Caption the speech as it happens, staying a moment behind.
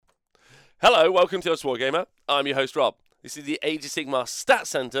Hello, welcome to Us Wargamer. I'm your host, Rob. This is the Age of Sigmar Stat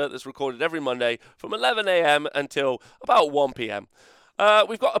Center that's recorded every Monday from 11 a.m. until about 1 p.m.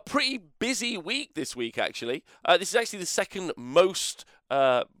 We've got a pretty busy week this week, actually. This is actually the second most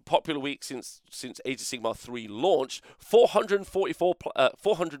popular week since Age of Sigmar 3 launched.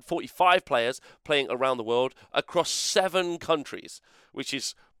 445 players playing around the world across 7 countries, which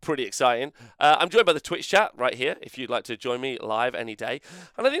is pretty exciting. I'm joined by the Twitch chat right here, if you'd like to join me live any day.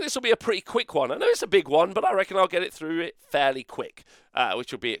 And I think this will be a pretty quick one. I know it's a big one, but I reckon I'll get it through it fairly quick,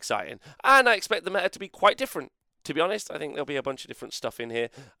 which will be exciting. And I expect the meta to be quite different. To be honest, I think there'll be a bunch of different stuff in here,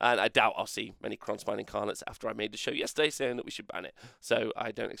 and I doubt I'll see many Kronsmine incarnates after I made the show yesterday saying that we should ban it. So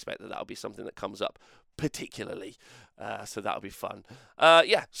I don't expect that that'll be something that comes up particularly. So that'll be fun.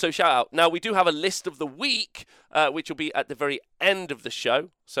 So shout out. Now, we do have a list of the week, which will be at the very end of the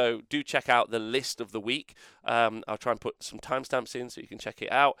show. So do check out the list of the week. I'll try and put some timestamps in so you can check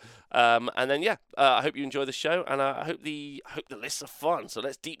it out. And then, I hope you enjoy the show, and I hope the lists are fun. So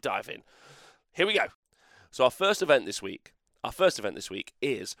let's deep dive in. Here we go. So our first event this week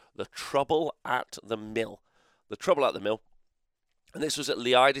is the Trouble at the Mill. The Trouble at the Mill. And this was at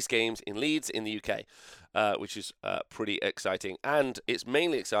Leidis Games in Leeds in the UK, which is pretty exciting. And it's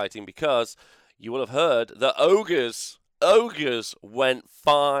mainly exciting because you will have heard that Ogres went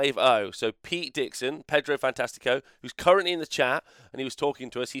 5-0. So Pete Dixon, Pedro Fantastico, who's currently in the chat, and he was talking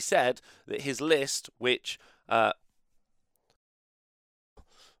to us, he said that his list, which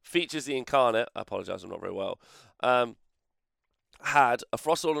features the Incarnate, I apologise, I'm not very well, had a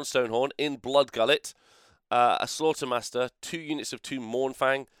Frostsoul and Stonehorn in Blood Gullet, a Slaughtermaster, 2 units of 2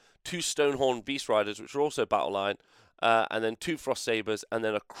 Mournfang, 2 Stonehorn Beast Riders, which are also battle line, and then 2 Frost Sabers, and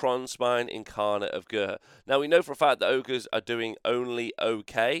then a Kronsmine Incarnate of Gur. Now, we know for a fact that Ogres are doing only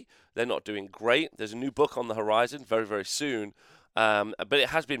okay. They're not doing great. There's a new book on the horizon very, very soon, but it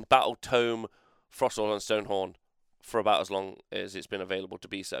has been Battle Tome, Frostsoul and Stonehorn for about as long as it's been available to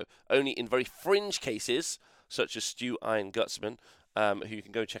be so. Only in very fringe cases, such as Stu Iron Gutsman, who you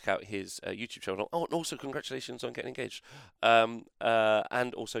can go check out his YouTube channel. Oh, and also congratulations on getting engaged, and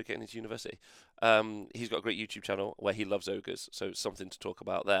also getting into university. He's got a great YouTube channel where he loves ogres, so it's something to talk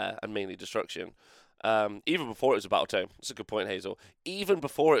about there, and mainly destruction. Even before it was a Battle Tome. That's a good point, Hazel. Even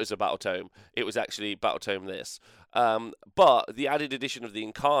before it was a Battle Tome, it was actually Battle Tome this. But the added addition of the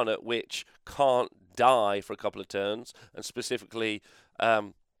Incarnate, which can't die for a couple of turns, and specifically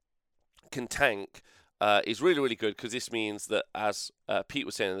can tank, is really, really good, because this means that, as Pete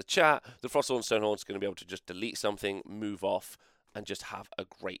was saying in the chat, the Frostsoul and Stonehorn is going to be able to just delete something, move off, and just have a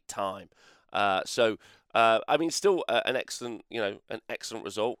great time. Still an excellent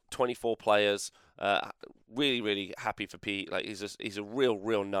result. 24 players. Really, really happy for Pete. Like, he's a real,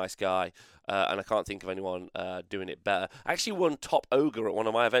 real nice guy, and I can't think of anyone doing it better. I actually won top ogre at one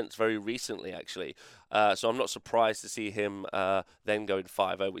of my events very recently, actually. So I'm not surprised to see him then going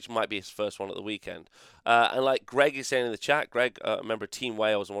 5-0, which might be his first one at the weekend. And like Greg is saying in the chat, Greg, a member of Team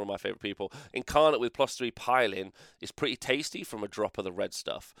Wales and one of my favourite people, Incarnate with +3 piling is pretty tasty from a drop of the red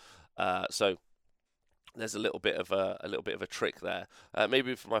stuff. So there's a little bit of a trick there.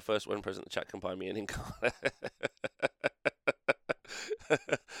 Maybe for my first win present, the chat can buy me an Incarnate.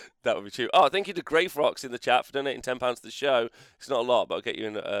 That would be true. Oh, thank you to Grey Frox in the chat for donating £10 to the show. It's not a lot, but I'll get you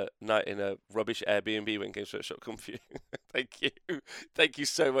in a night in a rubbish Airbnb when Games Workshop come for you. Thank you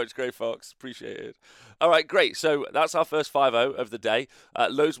so much, Grey Fox. Appreciate it. All right, great. So that's our first 5-0 of the day.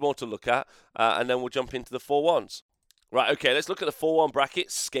 Loads more to look at, and then we'll jump into the 4-1s. Right, okay, let's look at the 4-1 bracket.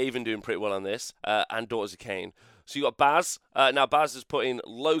 Skaven doing pretty well on this, and Daughters of Cain. So you got Baz. Now, Baz has put in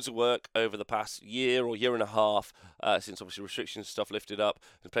loads of work over the past year or year and a half, since obviously restrictions and stuff lifted up.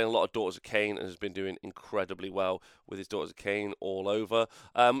 He's playing a lot of Daughters of Cain and has been doing incredibly well with his Daughters of Cain all over.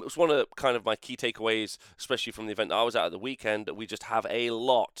 It was one of kind of my key takeaways, especially from the event that I was at the weekend, that we just have a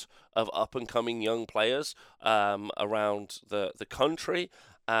lot of up-and-coming young players around the country,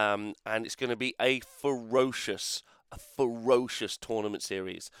 and it's going to be a ferocious tournament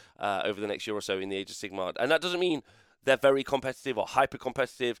series over the next year or so in the Age of Sigmar. And that doesn't mean they're very competitive or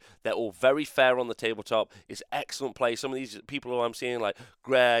hyper-competitive. They're all very fair on the tabletop. It's excellent play. Some of these people who I'm seeing, like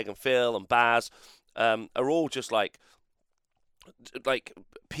Greg and Phil and Baz, are all just like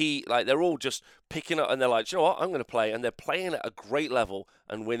Pete, like they're all just picking up, and they're like, you know what, I'm going to play, and they're playing at a great level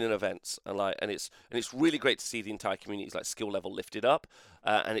and winning events, and it's really great to see the entire community's like skill level lifted up,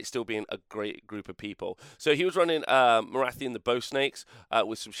 and it's still being a great group of people. So he was running Marathian the Bow Snakes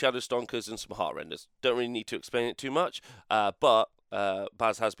with some Shadow Stonkers and some Heartrenders. Don't really need to explain it too much, but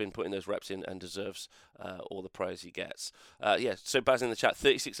Baz has been putting those reps in and deserves all the praise he gets. So Baz in the chat,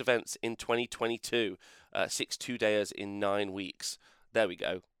 36 events in 2022, 6 2-dayers in 9 weeks. There we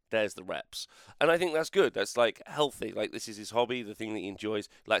go. there's the reps. And I think that's good. That's like healthy. Like this is his hobby, the thing that he enjoys.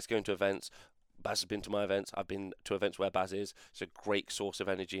 He likes going to events. Baz has been to my events. I've been to events where Baz is. It's a great source of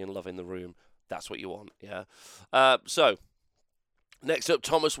energy and love in the room. That's what you want, yeah. So next up,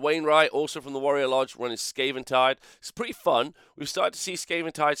 Thomas Wainwright, also from the Warrior Lodge, running Skaven Tide. It's pretty fun. We've started to see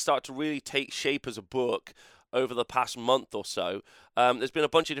Skaven Tide start to really take shape as a book over the past month or so. There's been a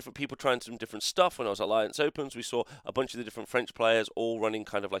bunch of different people trying some different stuff. When I was at Alliance Opens, we saw a bunch of the different French players all running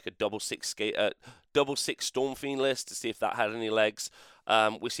kind of like a double six Stormfiend list to see if that had any legs.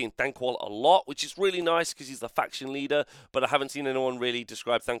 We're seeing Thanquol a lot, which is really nice because he's the faction leader, but I haven't seen anyone really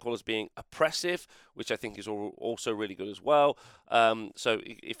describe Thanquol as being oppressive, which I think is also really good as well. So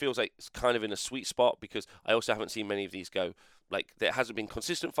it feels like it's kind of in a sweet spot because I also haven't seen many of these go. Like, there hasn't been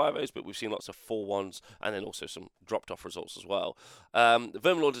consistent 5-0s, but we've seen lots of 4-1s and then also some dropped-off results as well.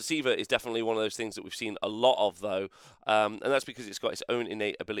 Verminlord Deceiver is definitely one of those things that we've seen a lot of, though, and that's because it's got its own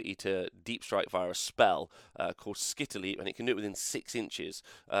innate ability to deep strike via a spell called Skitterleap, and it can do it within 6 inches,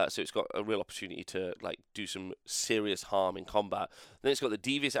 so it's got a real opportunity to like do some serious harm in combat. Then it's got the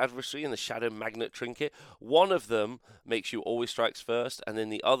Devious Adversary and the Shadow Magnet Trinket. One of them makes you always strikes first, and then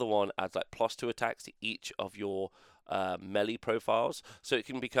the other one adds like +2 attacks to each of your melee profiles, so it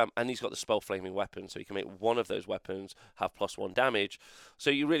can become, and he's got the spell flaming weapon, so you can make one of those weapons have +1 damage, so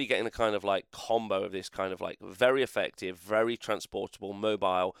you're really getting a kind of like combo of this kind of like very effective, very transportable,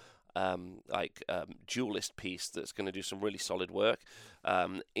 mobile duelist piece that's going to do some really solid work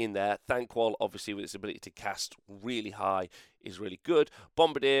in there. Thanquol, obviously, with its ability to cast really high, is really good.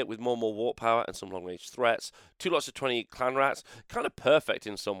 Bombardier with more and more warp power and some long-range threats. 2 lots of 20 clan rats, kind of perfect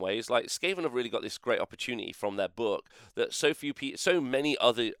in some ways. Like, Skaven have really got this great opportunity from their book that so many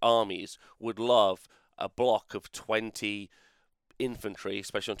other armies would love a block of 20 infantry,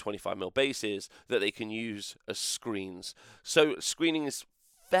 especially on 25mm bases, that they can use as screens. So screening is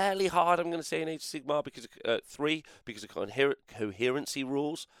fairly hard, I'm going to say, in Age of Sigmar because of coherency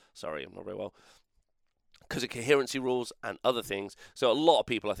rules. Sorry, I'm not very well. Because of coherency rules and other things. So a lot of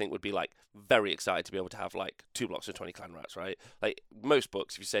people, I think, would be like very excited to be able to have like 2 blocks of 20 clan rats, right? Like most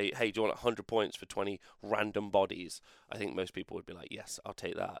books, if you say, hey, do you want 100 points for 20 random bodies? I think most people would be like, yes, I'll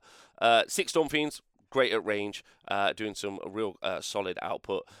take that. 6 Stormfiends, great at range, doing some real solid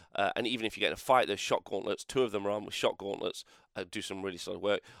output. And even if you get in a fight, those shock gauntlets, 2 of them are armed with shock gauntlets, do some really solid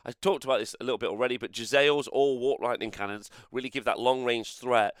work. I talked about this a little bit already, but Jezzails or Warp Lightning Cannons really give that long-range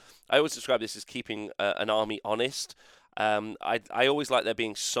threat. I always describe this as keeping an army honest. I always like there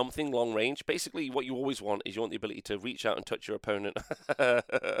being something long range. Basically, what you always want is you want the ability to reach out and touch your opponent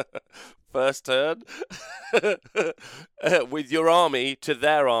first turn with your army to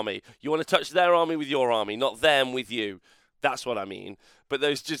their army. You want to touch their army with your army, not them with you. That's what I mean. But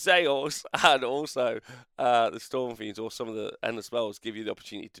those Jezzails and also the Stormfiends or some of the Endless Spells give you the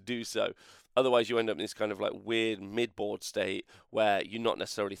opportunity to do so. Otherwise, you end up in this kind of like weird mid-board state where you're not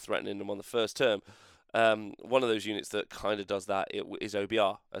necessarily threatening them on the first turn. One of those units that kind of does that is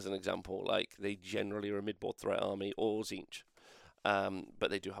OBR, as an example. Like, they generally are a mid-board threat army, or Tzeentch. But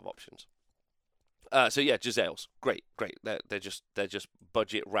they do have options. So yeah, Jezzails, great. They're just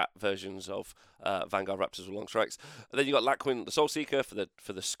budget rat versions of Vanguard Raptors with long strikes. And then you got Laquin, the Soul Seeker, for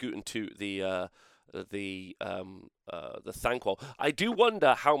the Scoot and Toot, the Thanquol. I do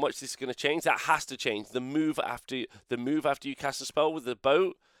wonder how much this is going to change. That has to change. The move after you cast a spell with the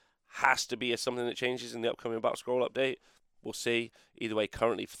boat has to be something that changes in the upcoming Battle Scroll update. We'll see. Either way,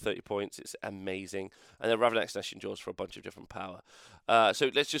 currently for 30 points, it's amazing. And then Ravenex Nation Jaws for a bunch of different power.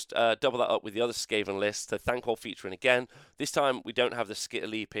 So let's just double that up with the other Skaven list. The Thanquol featuring again. This time, we don't have the Skitter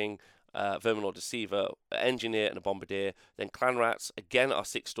Leaping, Verminlord Deceiver, Engineer, and a Bombardier. Then Clan Rats, again, are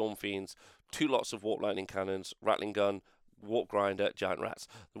 6 Stormfiends, 2 lots of Warp Lightning Cannons, Rattling Gun, Warp Grinder, Giant Rats.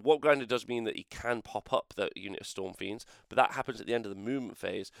 The Warp Grinder does mean that he can pop up the unit of Stormfiends, but that happens at the end of the movement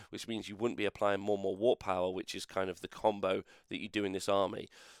phase, which means you wouldn't be applying more and more Warp Power, which is kind of the combo that you do in this army.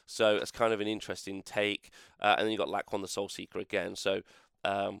 So it's kind of an interesting take. And then you've got Laquan the Soul Seeker again. So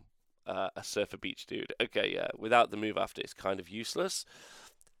a Surfer Beach dude. Okay, yeah. Without the move after, it's kind of useless.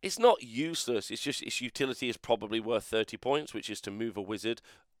 It's not useless. It's just its utility is probably worth 30 points, which is to move a wizard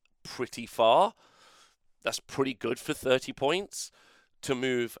pretty far. That's pretty good for 30 points to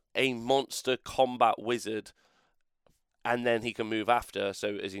move a monster combat wizard, and then he can move after.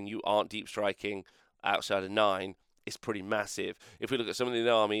 So as in you aren't deep striking outside of 9, it's pretty massive. If we look at some of the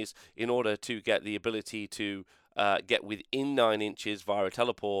armies, in order to get the ability to get within 9 inches via a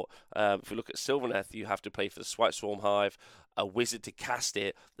teleport, if we look at Sylvaneth, you have to play for the White Swarm Hive, a wizard to cast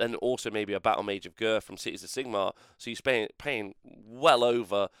it, then also maybe a Battle Mage of Gur from Cities of Sigmar. So you're paying well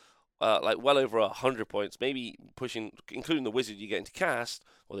over like well over 100 points, maybe pushing, including the wizard you get into cast,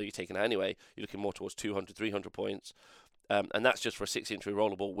 although you're taking it anyway, you're looking more towards 200, 300 points. And that's just for a 6-inch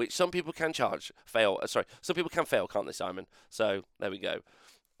rerollable, which some people can some people can fail, can't they, Simon? So there we go.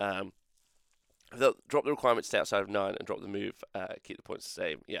 They'll drop the requirement to stay outside of 9 and drop the move, keep the points the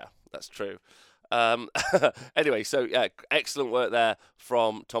same. Yeah, that's true. Anyway, so yeah, excellent work there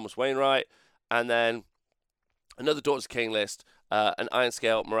from Thomas Wainwright. And then another Daughters of Cain list, an Iron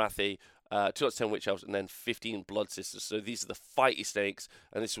Scale Marathi, 2 lots of 10 Witch Elves, and then 15 Blood Sisters. So these are the fighty snakes,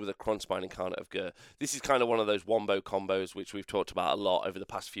 and this is with a Kronspine Incarnate of Gur. This is kind of one of those wombo combos which we've talked about a lot over the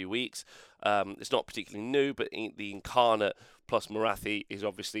past few weeks. It's not particularly new, but the Incarnate plus Marathi is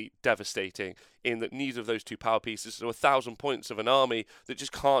obviously devastating in that neither of those 2 power pieces are 1,000 points of an army that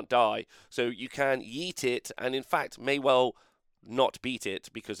just can't die. So you can yeet it, and in fact may well not beat it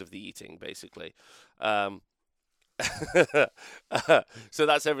because of the eating, basically. So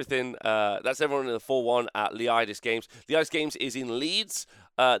that's everything. That's everyone in the 4-1 at Leidis Games. Leidis Games is in Leeds.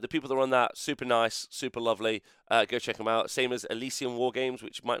 The people that run that, super nice, super lovely. Go check them out. Same as Elysian War Games,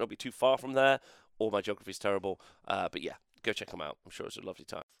 which might not be too far from there. All my geography is terrible. But yeah, go check them out. I'm sure it's a lovely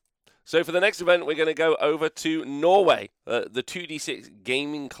time. So for the next event, we're going to go over to Norway. The 2D6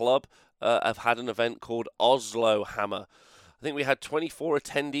 Gaming Club have had an event called Oslo Hammer. I think we had 24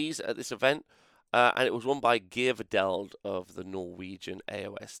 attendees at this event. And it was won by Geir Videld of the Norwegian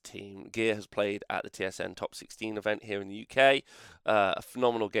AOS team. Geir has played at the TSN Top 16 event here in the UK. A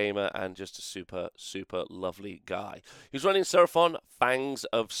phenomenal gamer and just a super, super lovely guy. He's running Seraphon Fangs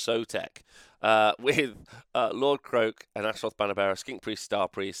of Sotek with Lord Croak, an Ashroth Bannerbearer, Skink Priest, Star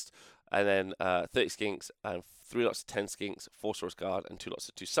Priest, and then 30 Skinks and 3 lots of 10 Skinks, 4 Source Guard, and 2 lots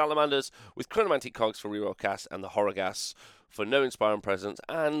of 2 Salamanders, with Chronomantic Cogs for reroll cast and the Horror Gas for no Inspiring Presence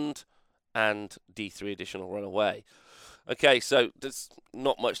and D3 additional run away. Okay, so there's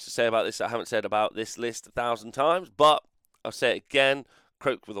not much to say about this. I haven't said about this list 1,000 times, but I'll say it again.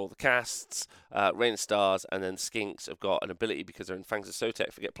 Croak with all the casts, Rain of Stars, and then Skinks have got an ability because they're in Fangs of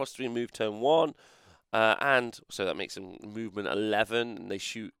Sotek for get +3 move turn 1, and so that makes them movement 11, and they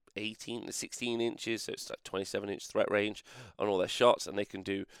shoot 18 to 16 inches, so it's like 27-inch threat range on all their shots, and they can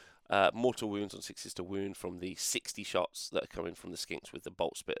do mortal wounds on 6s to wound from the 60 shots that are coming from the Skinks with the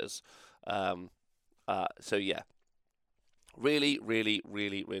Bolt Spitters. So yeah, really, really,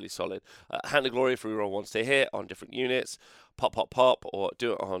 really, really solid. Hand of Glory for reroll 1 stay hit on different units. Pop, pop, pop, or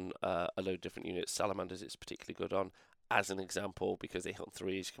do it on a load of different units. Salamanders it's particularly good on, as an example, because they hit on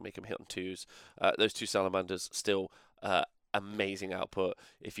 3s. You can make them hit on 2s. Those 2 Salamanders still amazing output.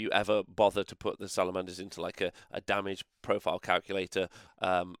 If you ever bother to put the Salamanders into like a damage profile calculator,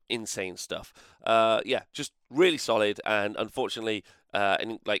 insane stuff. Yeah, just really solid, and unfortunately,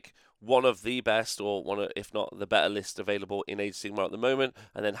 like one of the best, or one of, if not the better list available in Age of Sigmar at the moment,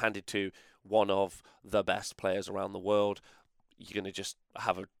 and then handed to one of the best players around the world. You're going to just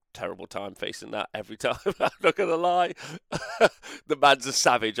have a terrible time facing that every time. I'm not going to lie. The man's a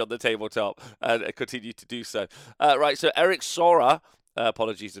savage on the tabletop and continue to do so. Right, so Eric Sora,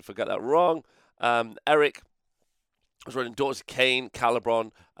 apologies if I got that wrong. Eric was running Daughters of Cain,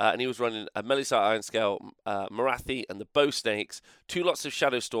 Calibron, and he was running a Melisite Iron Scale, Marathi, and the Bow Snakes, 2 lots of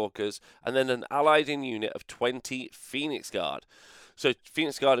Shadow Stalkers, and then an allied in unit of 20 Phoenix Guard. So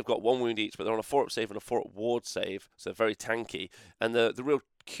Phoenix Guard have got 1 wound each, but they're on a 4-up save and a 4-up ward save, so they're very tanky. And the real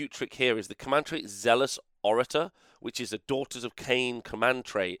cute trick here is the command trait Zealous Orator, which is a Daughters of Cain command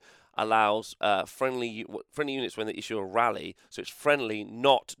trait, allows friendly units when they issue a rally, so it's friendly,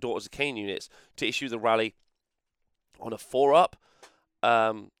 not Daughters of Cain units, to issue the rally on a 4-up.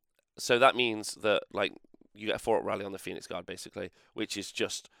 So that means that like you get a 4-up rally on the Phoenix Guard, basically, which is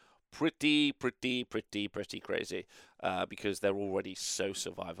just pretty crazy, because they're already so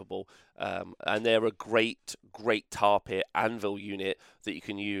survivable, and they're a great tar pit anvil unit that you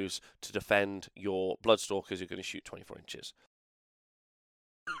can use to defend your Bloodstalkers who are going to shoot 24 inches.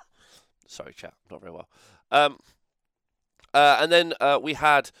 Sorry, chat, not very well. And then we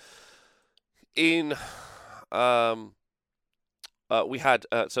had in so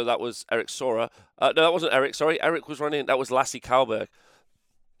that was Eric Sora. No, that wasn't Eric. Sorry, Eric was running. That was Lassie Kalberg.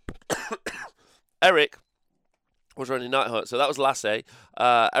 Eric was running Nighthaunt, so that was Lassie.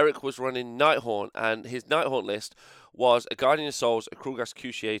 Eric was running Nighthaunt, and his Nighthaunt list was a Guardian of Souls, a Krulgas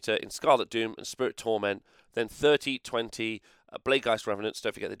Cruciator in Scarlet Doom and Spirit Torment, then 30, 20 Bladegeist Revenants,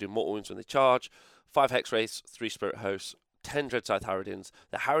 don't forget they do mortal wounds when they charge, 5 Hex Wraiths, 3 Spirit Hosts, 10 Dreadscythe Harridans.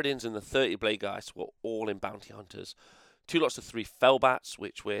 The Harridans and the 30 Bladegeist were all in Bounty Hunters. 2 lots of 3 Fellbats,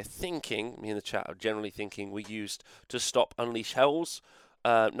 which we're thinking, me in the chat are generally thinking, we used to stop Unleash Hells.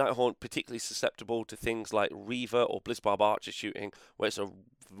 Nighthaunt particularly susceptible to things like Reaver or Blizzbarb Archer shooting, where it's a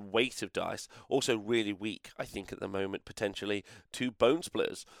weight of dice. Also really weak, I think, at the moment, potentially, to Bone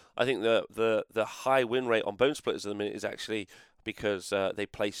Splitters. I think the high win rate on Bone Splitters at the minute is actually because they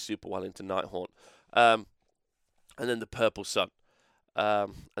play super well into Nighthaunt. And then the Purple Sun.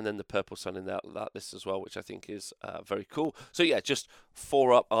 And then the Purple Sun in that list as well, which I think is very cool. So yeah, just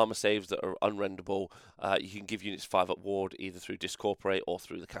 4-up armor saves that are unrenderable. You can give units 5-up ward either through Discorporate or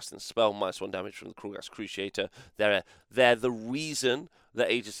through the casting spell. -1 damage from the Krulgas Cruciator. They're the reason that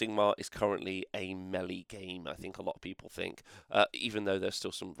Age of Sigmar is currently a melee game, I think a lot of people think, even though there's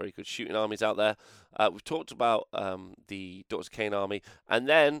still some very good shooting armies out there. We've talked about the Daughters of Cain army, and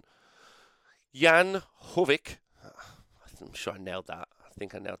then Jan Hovik. I'm sure I nailed that. I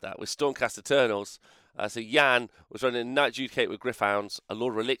think I nailed that. With Stormcast Eternals. So Jan was running a Knight Judicate with Gryph-hounds, a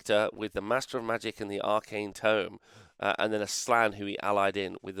Lord Relictor with the Master of Magic and the Arcane Tome, and then a Slann who he allied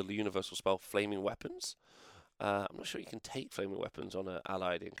in with the universal spell Flaming Weapons. I'm not sure you can take Flaming Weapons on an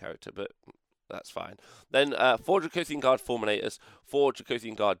allied in character, but that's fine. Then 4 Dracothian Guard Fulminators, 4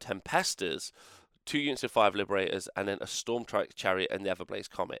 Dracothian Guard Tempesters, 2 units of 5 Liberators, and then a Storm Chariot and the Everblaze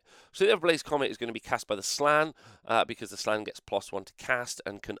Comet. So the Everblaze Comet is going to be cast by the Slann, because the Slann gets +1 to cast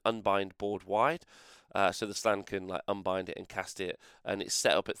and can unbind board wide. So the Slann can unbind it and cast it, and it's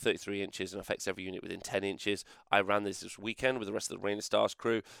set up at 33 inches and affects every unit within 10 inches. I ran this weekend with the rest of the Rain of Stars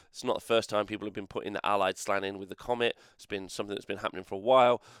crew. It's not the first time people have been putting the allied Slann in with the Comet. It's been something that's been happening for a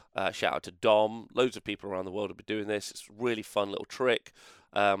while. Shout out to Dom. Loads of people around the world have been doing this. It's a really fun little trick.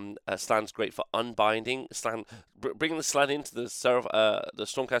 Slann's great for unbinding. Bringing the Slann into the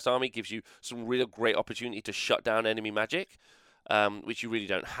Stormcast army gives you some really great opportunity to shut down enemy magic, which you really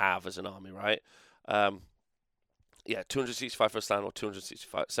don't have as an army, right? Yeah, 265 for a Slann or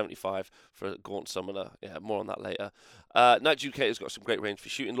 275 for a Gaunt Summoner. Yeah, more on that later. Knight Judicator's got some great range for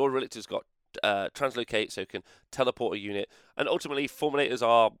shooting. Lord Relictor's got Translocate, so can teleport a unit. And ultimately, Fulminators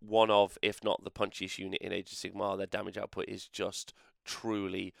are one of, if not the punchiest unit in Age of Sigmar. Their damage output is just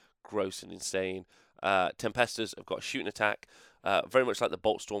truly gross and insane. Tempesters have got a shooting attack, very much like the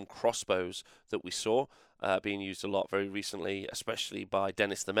Boltstorm crossbows that we saw being used a lot very recently, especially by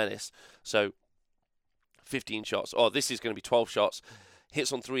Dennis the Menace. So 15 shots. Oh, this is going to be 12 shots.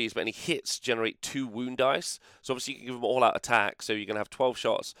 Hits on 3s, but any hits generate 2 wound dice. So obviously you can give them all out attack, so you're going to have 12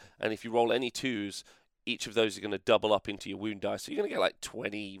 shots, and if you roll any 2s, each of those are going to double up into your wound dice. So you're going to get like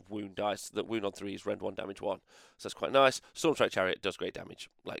 20 wound dice. That wound on 3s, rend 1, damage 1. So that's quite nice. Stormstrike Chariot does great damage.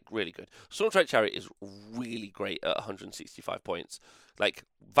 Like, really good. Stormstrike Chariot is really great at 165 points. Like,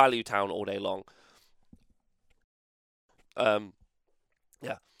 value town all day long.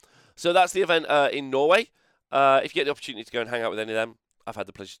 Yeah. So that's the event in Norway. If you get the opportunity to go and hang out with any of them, I've had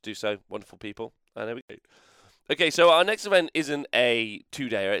the pleasure to do so. Wonderful people. And there we go. Okay, so our next event isn't a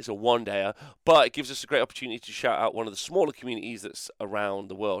 2-dayer, it's a 1-dayer, but it gives us a great opportunity to shout out one of the smaller communities that's around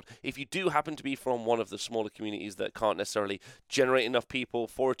the world. If you do happen to be from one of the smaller communities that can't necessarily generate enough people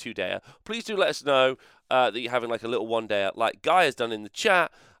for a 2-dayer, please do let us know that you're having like a little 1-dayer, like Guy has done in the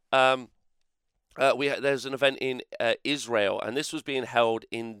chat. There's an event in Israel, and this was being held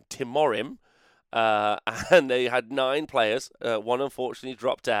in Timorim, and they had 9 players. One unfortunately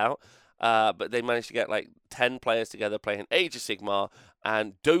dropped out. But they managed to get like 10 players together playing Age of Sigmar,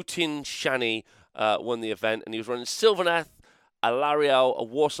 and Dotin Shani won the event, and he was running Sylvaneth, a Lariel, a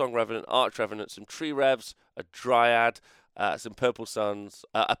Warsong Revenant, Arch Revenant, some Tree Revs, a Dryad, some Purple Suns,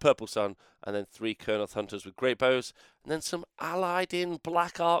 a Purple Sun, and then 3 Kurnoth Hunters with Great Bows, and then some allied in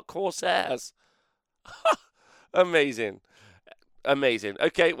Black Ark Corsairs. Amazing. Amazing.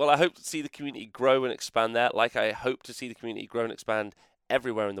 Okay, well, I hope to see the community grow and expand there, like I hope to see the community grow and expand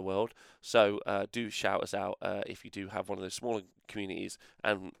everywhere in the world. So do shout us out if you do have one of those smaller communities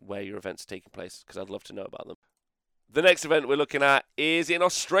and where your events are taking place, because I'd love to know about them. The next event we're looking at is in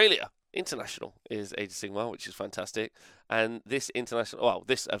Australia. International is Age of Sigmar, which is fantastic. And this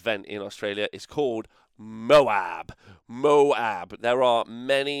event in Australia is called Moab. Moab. There are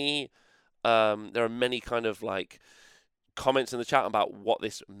many kind of like comments in the chat about what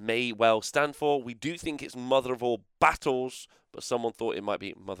this may well stand for. We do think it's Mother of All Battles, but someone thought it might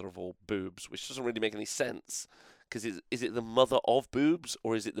be Mother of All Boobs, which doesn't really make any sense, because is it the mother of boobs,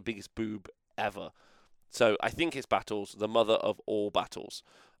 or is it the biggest boob ever? So I think it's Battles, the Mother of All Battles.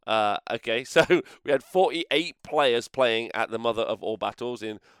 Okay, so we had 48 players playing at the Mother of All Battles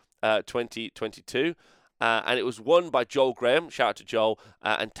in 2022. And it was won by Joel Graham, shout out to Joel,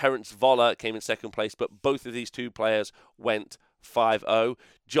 and Terence Voller came in second place, but both of these 2 players went 5-0.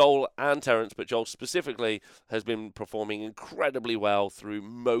 Joel and Terence, but Joel specifically, has been performing incredibly well through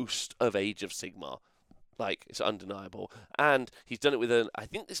most of Age of Sigmar. Like, it's undeniable. And he's done it with I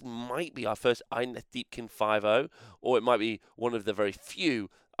think this might be our first Eineth Deepkin 5.0, or it might be one of the very few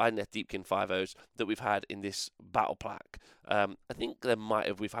Eineth Deepkin 5.0s that we've had in this battle pack. I think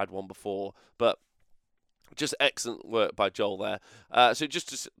we've had one before, but just excellent work by Joel there. So just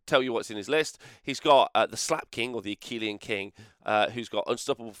to tell you what's in his list, he's got the Slap King, or the Achillean King, who's got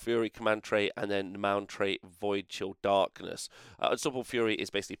Unstoppable Fury command trait, and then Mound trait Void Chill Darkness. Unstoppable Fury is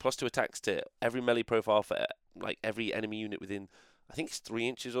basically +2 attacks to every melee profile for like every enemy unit within, I think it's 3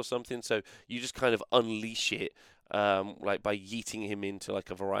 inches or something. So you just kind of unleash it. Like by yeeting him into like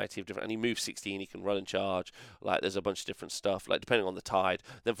a variety of different, and he moves 16, he can run and charge, like there's a bunch of different stuff, like depending on the tide.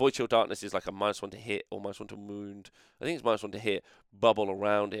 Then Void Chill Darkness is like a -1 to hit or -1 to wound. I think it's -1 to hit, bubble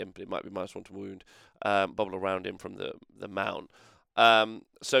around him, but it might be -1 to wound, bubble around him from the mount.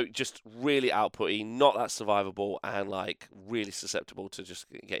 So just really outputty, not that survivable, and like really susceptible to just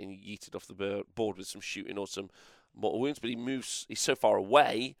getting yeeted off the board with some shooting or some mortal wounds. But he's so far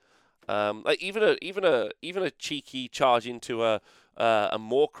away. Like even a cheeky charge into a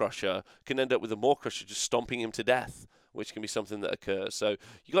Maw Crusher can end up with a Maw Crusher just stomping him to death, which can be something that occurs. So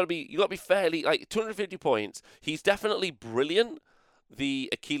you got to be fairly, like, 250 points. He's definitely brilliant, the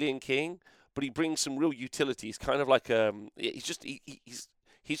Achillean King, but he brings some real utility. He's kind of like he's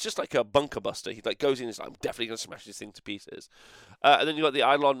just like a bunker buster. He like goes in and is like, I'm definitely going to smash this thing to pieces. And then you got the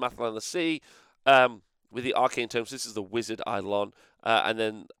Eidolon, Mathalan the Sea. With the Arcane Tome, so this is the Wizard Eidolon, and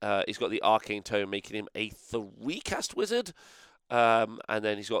then he's got the Arcane Tome, making him a 3-cast Wizard, and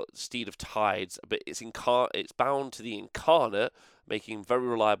then he's got Steed of Tides, but it's bound to the Incarnate, making him very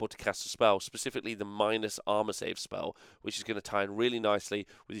reliable to cast a spell, specifically the -armor save spell, which is going to tie in really nicely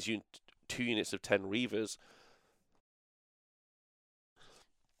with his 2 units of 10 Reavers,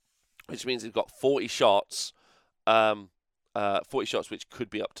 which means he's got 40 shots. 40 shots, which could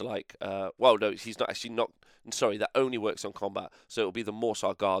be up to like, well, no, he's not actually not. Sorry, that only works on combat. So it'll be the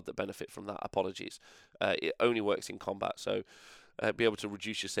Morsar Guard that benefit from that. Apologies. It only works in combat. So be able to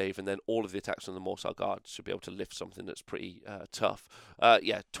reduce your save, and then all of the attacks on the Morsar Guard should be able to lift something that's pretty tough.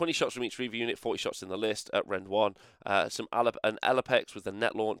 Yeah, 20 shots from each Reaver unit, 40 shots in the list at Rend 1. An Elapex with the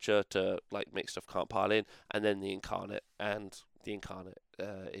Net Launcher to like make stuff can't pile in, and then the Incarnate, and the Incarnate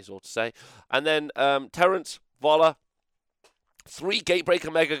is all to say. And then Terrence, Vola, 3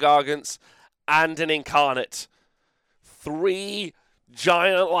 Gatebreaker Mega Gargants, and an Incarnate. 3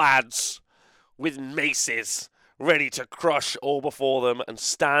 giant lads with maces ready to crush all before them and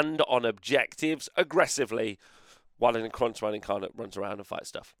stand on objectives aggressively while an Crunchman Incarnate runs around and fights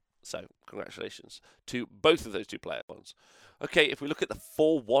stuff. So, congratulations to both of those 2 player ones. Okay, if we look at the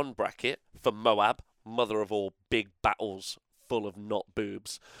 4-1 bracket for Moab, mother of all big battles full of not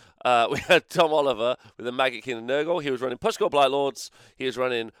boobs. We had Tom Oliver with the Maggot King and Nurgle. He was running Pushkar Blight Lords. He was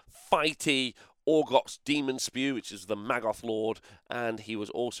running Fighty Orgox Demon Spew, which is the Maggoth Lord, and he was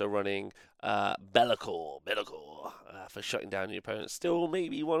also running Be'lakor for shutting down your opponent. Still,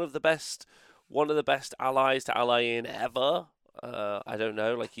 maybe one of the best allies to ally in ever. I don't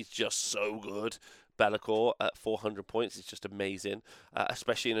know. Like, he's just so good. Be'lakor at 400 points is just amazing,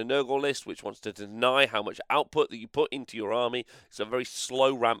 especially in a Nurgle list which wants to deny how much output that you put into your army. It's a very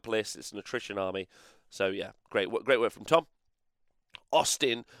slow ramp list. It's an attrition army. So yeah, great work from Tom.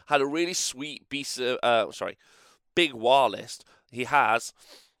 Austin had a really sweet big war list. He has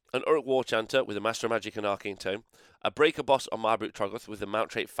an Uruk War Chanter with a Master of Magic and Arcane Tome, a Breaker Boss on Marbruk Troggoth with the mount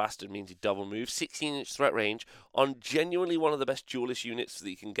trait Faster, means he double moves, 16-inch threat range on genuinely one of the best duelist units that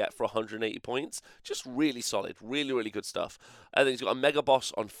you can get for 180 points. Just really solid, really, really good stuff. And then he's got a Mega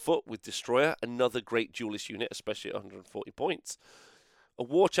Boss on foot with Destroyer, another great duelist unit, especially at 140 points. A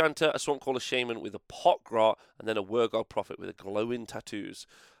War Chanter, a Swampcaller Shaman with a Potgrot, and then a Wurgog Prophet with a glowing tattoos.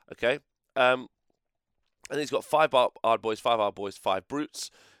 Okay? And then he's got 5 Ard Boys, 5 Ard Boys, 5 Brutes.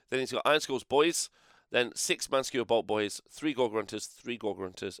 Then he's got Iron Skulls Boys, then 6 Manskewer Bolt Boys, 3 Gorgrunters, 3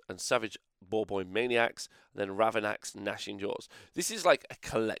 Gorgrunters, and Savage Boarboy Maniacs, and then Ravanax Gnashing Jaws. This is like a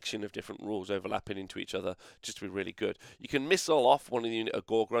collection of different rules overlapping into each other just to be really good. You can missile off one of the unit of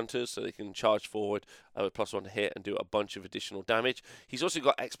Gorgrunters so they can charge forward with +1 to hit and do a bunch of additional damage. He's also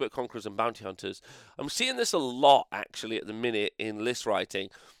got Expert Conquerors and Bounty Hunters. I'm seeing this a lot actually at the minute in list writing.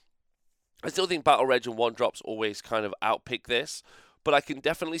 I still think Battle Reg and 1-drops always kind of outpick this, but I can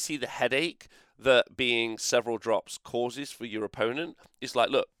definitely see the headache that being several drops causes for your opponent. It's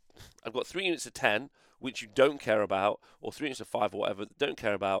like, look, I've got 3 units of 10, which you don't care about, or 3 units of 5 or whatever that don't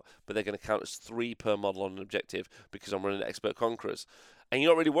care about, but they're going to count as 3 per model on an objective because I'm running Expert Conquerors. And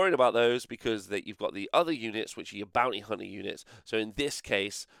you're not really worried about those because you've got the other units, which are your Bounty Hunter units. So in this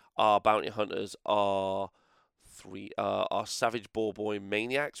case, our Bounty Hunters are our Savage Boar Boy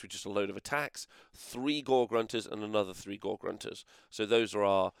Maniacs with just a load of attacks, 3 Gore Grunters, and another 3 Gore Grunters. So those are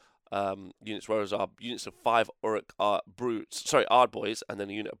our units, whereas our units of 5 Uruk Ard Boys, and then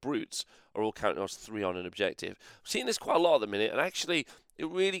a unit of Brutes are all counting as 3 on an objective. I'm seeing this quite a lot at the minute, and actually it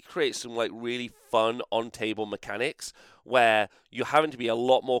really creates some like really fun on-table mechanics where you're having to be a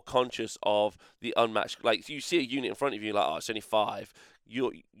lot more conscious of the unmatched. Like, you see a unit in front of you, like, oh, it's only 5.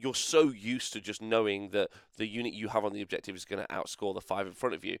 You're so used to just knowing that the unit you have on the objective is going to outscore the 5 in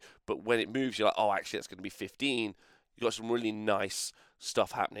front of you. But when it moves, you're like, oh, actually, that's going to be 15. You've got some really nice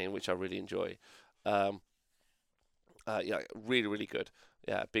stuff happening, which I really enjoy. Yeah, really, really good.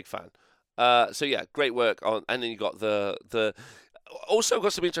 Yeah, big fan. So yeah, great work on. And then you got the. Also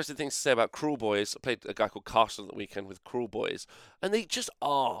got some interesting things to say about Cruel Boys. I played a guy called Carson the weekend with Cruel Boys, and they just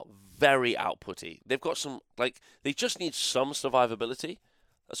are very outputty. They've got some, like, they just need some survivability.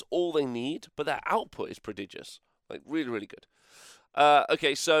 That's all they need, but their output is prodigious. Like, really, really good.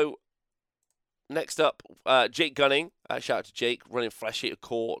 Okay, so next up, Jake Gunning. Shout out to Jake, running Flesh Eater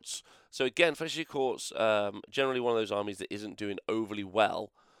Courts. So again, Flesh Eater Courts, generally one of those armies that isn't doing overly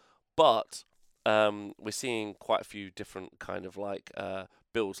well, but we're seeing quite a few different kind of like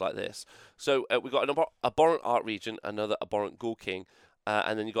builds like this. So we've got an Abhorrent Art Regent, another Abhorrent Ghoul King,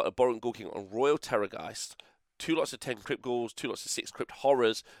 and then you've got Abhorrent Ghoul King on Royal Terrorgeist, 2 lots of 10 Crypt Ghouls, 2 lots of 6 Crypt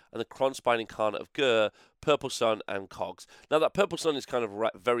Horrors, and the Kronspine Incarnate of Gur, Purple Sun, and Cogs. Now, that Purple Sun is kind of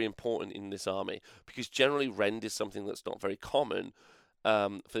very important in this army, because generally Rend is something that's not very common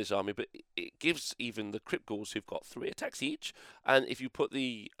for this army, but it gives even the Crypt Ghouls, who've got 3 attacks each, and if you put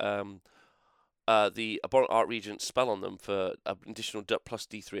the Abhorrent Art Regent spell on them for an additional plus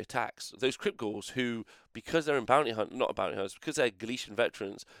D3 attacks, those Crypt Ghouls, who, because they're in bounty hunt, not bounty hunters, because they're Galician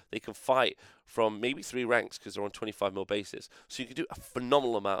veterans, they can fight from maybe 3 ranks because they're on 25 basis. So you can do a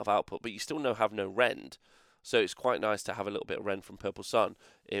phenomenal amount of output, but you still have no rend. So it's quite nice to have a little bit of rend from Purple Sun,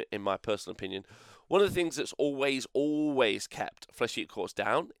 in my personal opinion. One of the things that's always kept Flesh Eater Courts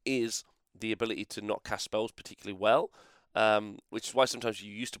down is the ability to not cast spells particularly well. Which is why sometimes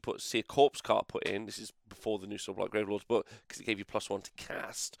you used to see a corpse card put in. This is before the new Soulblight Gravelords book, because it gave you +1 to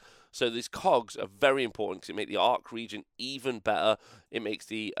cast. So these cogs are very important because it makes the Arc Regent even better. It makes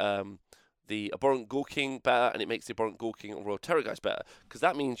the Abhorrent Ghoul King better, and it makes the Abhorrent Ghoul King and Royal Terrorgeist better, because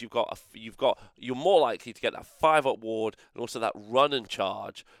that means you're more likely to get that 5-up ward and also that run and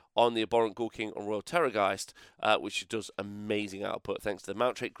charge on the Abhorrent Ghoul King and Royal Terrorgeist, which does amazing output thanks to the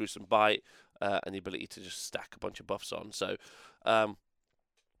Mount Trait Gruesome Bite. And the ability to just stack a bunch of buffs on. So,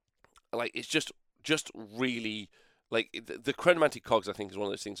 like, it's just really, like, the Chronomantic Cogs, I think, is one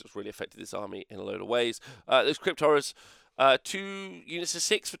of those things that's really affected this army in a load of ways. Those Crypt Horrors, 2 units of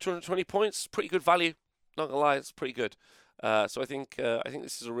 6 for 220 points. Pretty good value. Not gonna lie, it's pretty good. So I think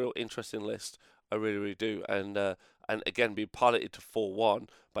this is a real interesting list. I really, really do. And again, being piloted to 4-1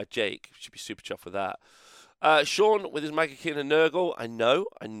 by Jake, should be super chuffed with that. Sean with his Magakin and Nurgle. I know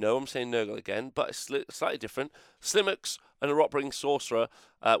I'm saying Nurgle again, but it's slightly different. Slimmux and a Rotbringing Sorcerer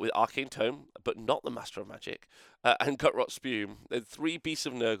with Arcane Tome, but not the Master of Magic. And Gutrot Spume. Then 3 Beasts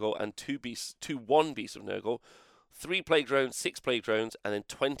of Nurgle and 2 1 Beasts of Nurgle. 3 Plague Drones, 6 Plague Drones, and then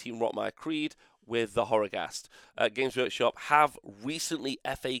 20 Rotmire Creed with the Horrorghast. Games Workshop have recently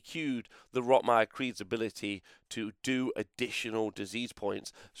FAQ'd the Rotmire Creed's ability to do additional disease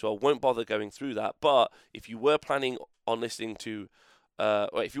points, so I won't bother going through that. But if you were planning on listening to,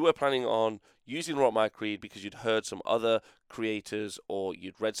 or if you were planning on using Rotmire Creed because you'd heard some other creators or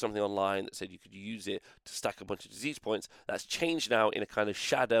you'd read something online that said you could use it to stack a bunch of disease points, that's changed now in a kind of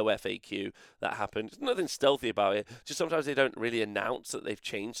shadow FAQ that happened. There's nothing stealthy about it, just sometimes they don't really announce that they've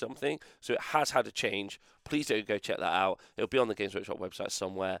changed something, so it has had a change. Please do go check that out. It'll be on the Games Workshop website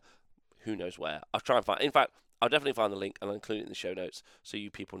somewhere, who knows where. I'll try and find, in fact, I'll definitely find the link and I'll include it in the show notes so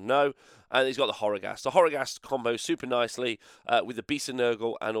you people know. And he's got the Horrorghast. The Horrorghast combos super nicely with the Beast of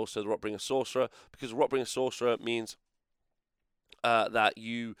Nurgle and also the Rotbringer Sorcerer, because the Rotbringer Sorcerer means that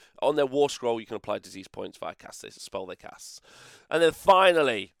you, on their War Scroll, you can apply disease points via cast this spell they cast. And then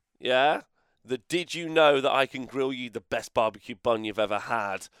finally, the did you know that I can grill you the best barbecue bun you've ever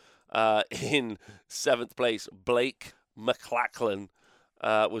had? In 7th place, Blake McLachlan.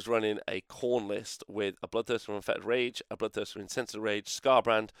 Was running a Khorne list with a Bloodthirster from Infected Rage, a Bloodthirster from Insensitive Rage,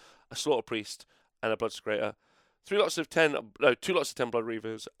 Scarbrand, a Slaughter Priest, and a Bloodsecrator. 2 lots of 10 Blood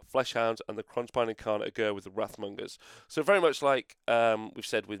Reavers, Fleshhounds, and the Kronspine Incarnate of Gur with the Wrathmongers. So very much like we've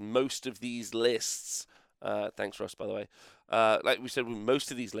said with most of these lists, thanks Russ by the way, like we said with most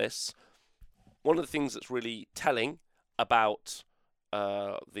of these lists, one of the things that's really telling about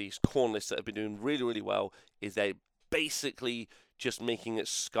these Khorne lists that have been doing really, really well is they basically just making it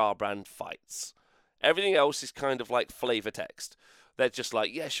Scarbrand fights. Everything else is kind of like flavor text. They're just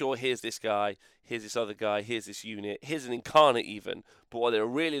like, yeah, sure, here's this guy, here's this other guy, here's this unit, here's an incarnate even. But what they're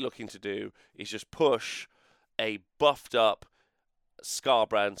really looking to do is just push a buffed up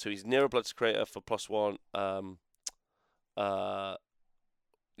Scarbrand, so he's near a Blood Secretor for +1. +1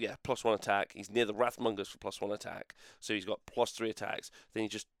 attack. He's near the Wrathmongers for +1 attack, so he's got +3 attacks. Then he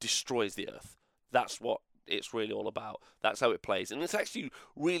just destroys the Earth. That's what it's really all about. That's how it plays, and it's actually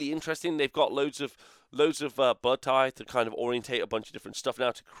really interesting. They've got loads of blood tie to kind of orientate a bunch of different stuff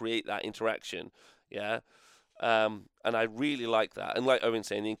now to create that interaction. Yeah. And I really like that. And like Owen's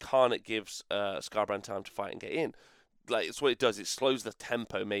saying, the Incarnate gives Scarbrand time to fight and get in. Like, it's what it does. It slows the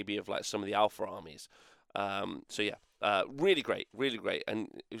tempo maybe of like some of the Alpha armies. So yeah, really great,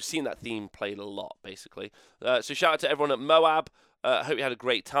 and we've seen that theme played a lot basically. So shout out to everyone at Moab. Hope you had a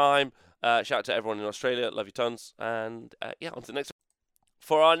great time. Shout out to everyone in Australia. Love you tons. And yeah, on to the next.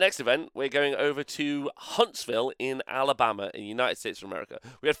 For our next event, we're going over to Huntsville in Alabama in the United States of America.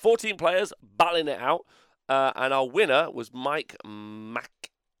 We had 14 players battling it out, and our winner was Mike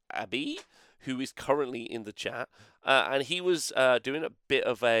Maccabi, who is currently in the chat, and he was doing a bit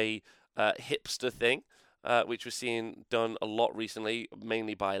of a hipster thing, which we're seeing done a lot recently,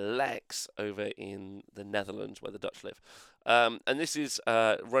 mainly by Lex over in the Netherlands, where the Dutch live. And this is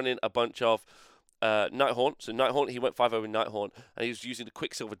running a bunch of Nighthaunt. So Nighthaunt, he went 5-0 with Nighthaunt, and he was using the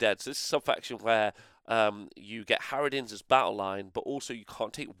Quicksilver Dead. So this is some faction where you get Harridans as battle line, but also you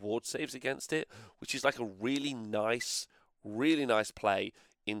can't take ward saves against it, which is like a really nice play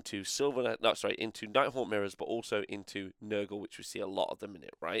into into Nighthaunt mirrors, but also into Nurgle, which we see a lot of them in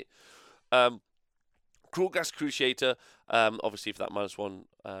it, right? Cruel Gas Cruciator, obviously for that -1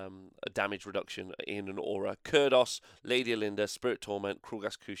 damage reduction in an aura. Kurdos, Lady Alinda, Spirit Torment, Cruel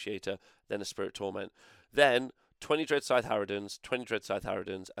Gas Cruciator, then a Spirit Torment. Then 20 Dread Scythe Harridans, 20 Dread Scythe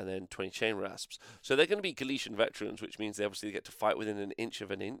Harridans, and then 20 Chain Rasps. So they're going to be Galician veterans, which means they obviously get to fight within an inch of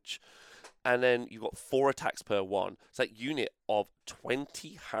an inch. And then you've got 4 attacks per one. So that unit of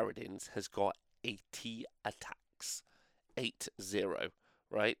 20 Harridans has got 80 attacks. 8-0,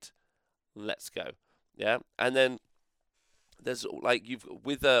 right? Let's go. Yeah, and then there's like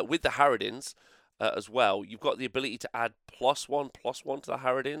with the Harridans as well. You've got the ability to add +1/+1 to the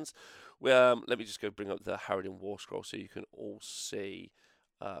Harridans. Let me just go bring up the Harridan War Scroll so you can all see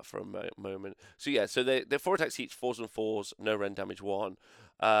for a moment. So yeah, so they're 4 attacks each, 4s and 4s, no rend damage 1.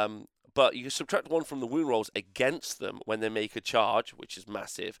 But you subtract 1 from the wound rolls against them when they make a charge, which is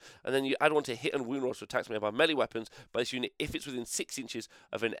massive. And then you add 1 to hit and wound rolls for attacks made by melee weapons by this unit if it's within 6 inches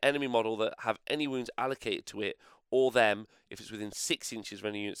of an enemy model that have any wounds allocated to it, or them if it's within 6 inches of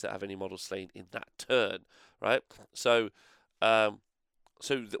any units that have any models slain in that turn, right? So,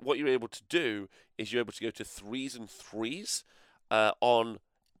 what you're able to do is you're able to go to 3s and 3s on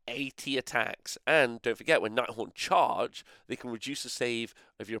 80 attacks, and don't forget when Nighthaunt charge, they can reduce the save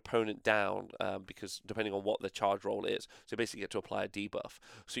of your opponent down because depending on what the charge roll is, so basically get to apply a debuff.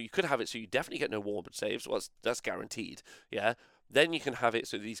 So you could have it so you definitely get no warbird saves. Well, that's guaranteed. Yeah. Then you can have it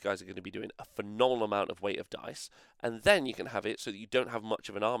so these guys are going to be doing a phenomenal amount of weight of dice, and then you can have it so that you don't have much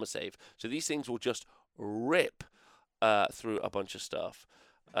of an armor save. So these things will just rip through a bunch of stuff.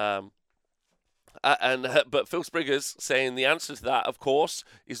 But Phil Sprigger's saying the answer to that, of course,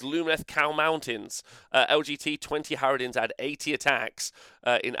 is Lumineth Cow Mountains. LGT 20 Harridans had 80 attacks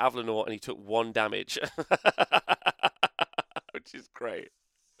in Avlanor, and he took 1 damage, which is great.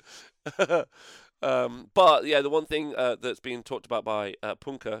 But yeah, the one thing that's being talked about by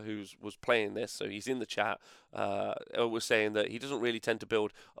Punka, who was playing this, so he's in the chat, was saying that he doesn't really tend to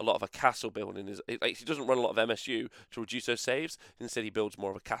build a lot of a castle build in his. He doesn't run a lot of MSU to reduce those saves. Instead, he builds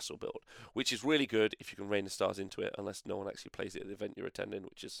more of a castle build, which is really good if you can rain the stars into it. Unless no one actually plays it at the event you're attending,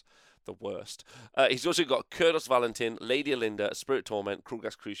 which is the worst. He's also got Kurdos Valentin, Lady Alinda, Spirit Torment, Cruel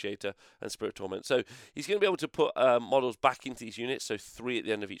Gas Cruciator, and Spirit Torment. So he's going to be able to put models back into these units, so 3 at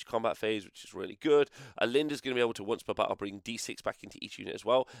the end of each combat phase, which is really good. Alinda's going to be able to, once per battle, bring D6 back into each unit as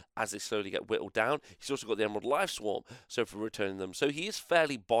well, as they slowly get whittled down. He's also got the Emerald Life Swarm, so for returning them. So he is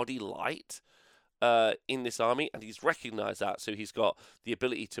fairly body light in this army, and he's recognised that, so he's got the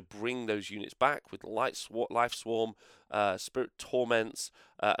ability to bring those units back with Life Swarm, Spirit Torments,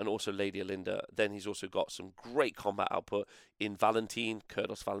 and also Lady Alinda. Then he's also got some great combat output in Valentine,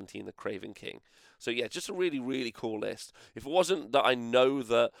 Kurdos Valentine, the Craven King. So yeah, just a really, really cool list. If it wasn't that I know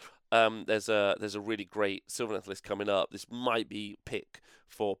that there's a really great Sylvaneth list coming up, this might be pick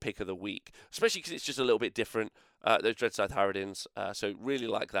of the week, especially because it's just a little bit different. Those Dread Scythe Harridans, so really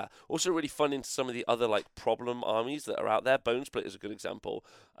like that. Also really fun into some of the other like problem armies that are out there. Bone Split is a good example.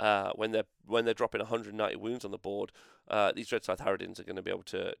 When they're dropping 190 wounds on the board, these Dread Scythe Harridans are going to be able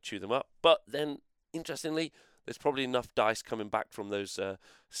to chew them up. But then interestingly, there's probably enough dice coming back from those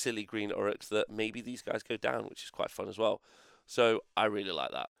silly green Uruks that maybe these guys go down, which is quite fun as well. So I really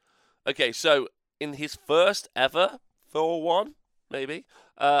like that. Okay, so in his first ever 4-1, maybe,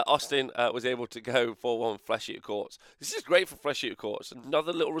 Austin was able to go 4-1 Flesh Eater Courts. This is great for Flesh Eater Courts.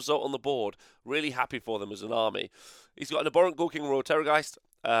 Another little result on the board. Really happy for them as an army. He's got an Abhorrent Ghoul-King Royal Terrorgeist,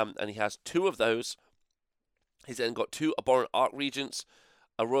 and he has 2 of those. He's then got 2 Abhorrent Archregents,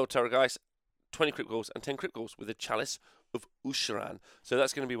 a Royal Terrorgeist, 20 Crypt Ghouls, and 10 Crypt Ghouls with a Chalice of Usharan. So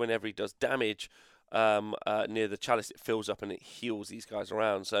that's going to be whenever he does damage near the Chalice, it fills up and it heals these guys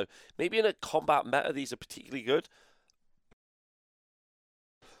around. So maybe in a combat meta, these are particularly good.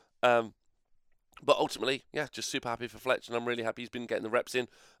 But ultimately, yeah, just super happy for Fletch, and I'm really happy he's been getting the reps in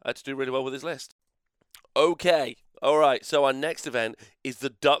to do really well with his list. Okay, all right, so our next event is the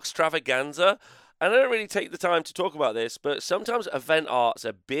Duck Stravaganza. And I don't really take the time to talk about this, but sometimes event art's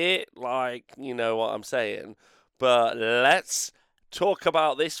a bit like, you know what I'm saying. But let's talk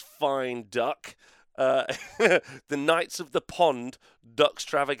about this fine duck. The Knights of the Pond Duck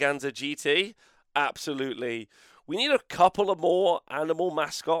Stravaganza GT. Absolutely. We need a couple of more animal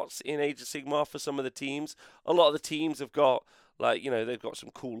mascots in Age of Sigmar for some of the teams. A lot of the teams have got, like, you know, they've got some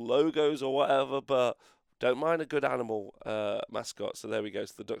cool logos or whatever, but don't mind a good animal mascot. So there we go.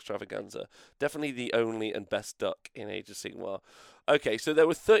 So the Duck Stravaganza. Definitely the only and best duck in Age of Sigmar. Okay, so there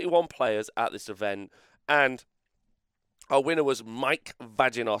were 31 players at this event, and our winner was Mike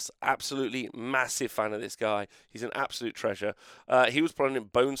Vaginos. Absolutely massive fan of this guy. He's an absolute treasure. He was playing in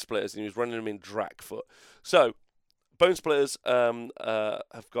Bone Splitters, and he was running them in Drakfoot. So Bone Splitters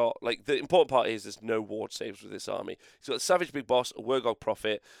have got, like, the important part is there's no ward saves with this army. He's got a Savage Big Boss, a Wergog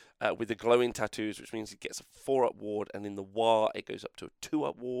Prophet with the glowing tattoos, which means he gets a 4-up ward, and in the War it goes up to a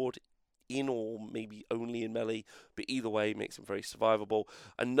 2-up ward, in or maybe only in melee, but either way makes him very survivable.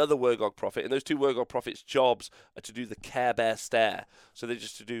 Another Wergog Prophet, and those 2 Wergog Prophets' jobs are to do the Care Bear Stare. So they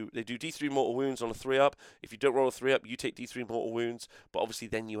do D3 mortal wounds on a 3-up. If you don't roll a 3-up, you take D3 mortal wounds, but obviously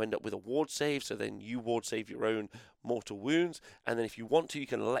then you end up with a ward save, so then you ward save your own mortal wounds, and then if you want to, you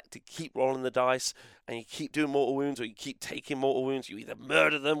can elect to keep rolling the dice, and you keep doing mortal wounds, or you keep taking mortal wounds. You either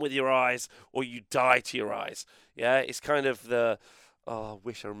murder them with your eyes, or you die to your eyes. Yeah, it's kind of the... Oh, I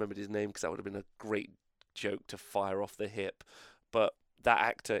wish I remembered his name, because that would have been a great joke to fire off the hip. But that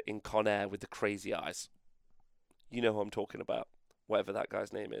actor in Con Air with the crazy eyes. You know who I'm talking about. Whatever that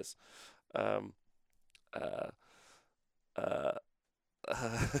guy's name is.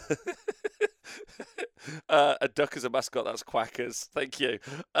 A duck as a mascot, that's Quackers. Thank you.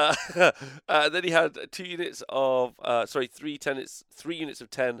 Then he had 3 units of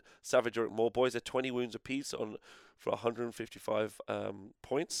 10 Savage Orc Maw Boys. They're 20 wounds apiece for 155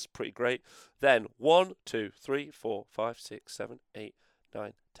 points. Pretty great. Then 1, 2, 3, 4, 5, 6, 7, 8,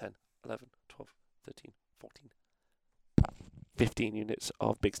 9, 10, 11, 12, 13, 14, 15 units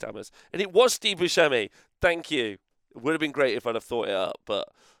of Big Stammers. And it was Steve Buscemi. Thank you. It would have been great if I'd have thought it up, but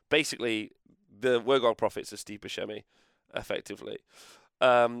basically the Wergog Prophets are Steve Buscemi, effectively.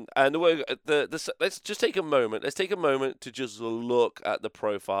 And let's just take a moment. Let's take a moment to just look at the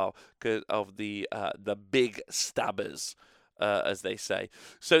profile of the big stabbers, as they say.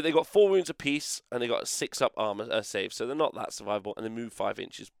 So they got 4 wounds apiece, and they got a 6-up armor save. So they're not that survivable, and they move 5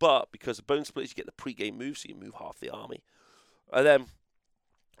 inches. But because of Bone Splitters, you get the pre-game move, so you move half the army. And then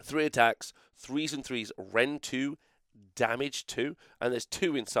 3 attacks, 3s and 3s, Ren 2. Damage 2, and there's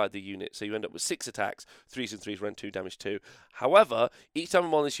 2 inside the unit, so you end up with 6 attacks, 3s and 3s, Ren 2, damage 2. However, each time a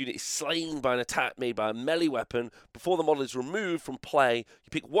model in this unit is slain by an attack made by a melee weapon, before the model is removed from play, you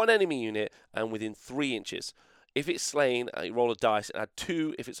pick 1 enemy unit and within 3 inches. If it's slain, you roll a dice and add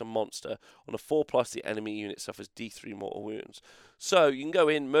 2 if it's a monster. On a 4+, the enemy unit suffers D3 mortal wounds. So you can go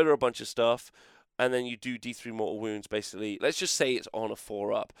in, murder a bunch of stuff, and then you do D3 mortal wounds, basically. Let's just say it's on a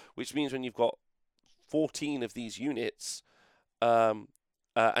 4-up, which means when you've got 14 of these units, and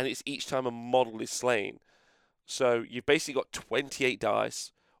it's each time a model is slain. So you've basically got 28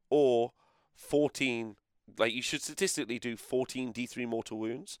 dice, or 14, like you should statistically do 14 D3 mortal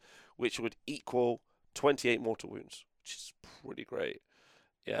wounds, which would equal 28 mortal wounds, which is pretty great.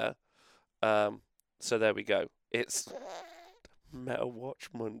 Yeah. So there we go. It's Meta Watch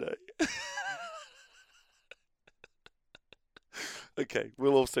Monday. Okay,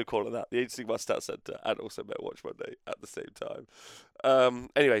 we'll also call it that. The Age of Sigmar Stat Center and also Meta Watch Monday at the same time.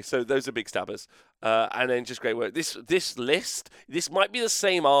 Anyway, so those are big stabbers. And then just great work. This list, this might be the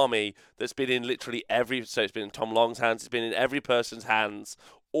same army that's been in literally every... So it's been in Tom Long's hands, it's been in every person's hands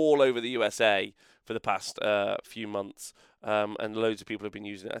all over the USA for the past few months. And loads of people have been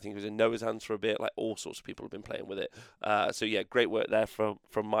using it. I think it was in Noah's hands for a bit. Like, all sorts of people have been playing with it. So yeah, great work there from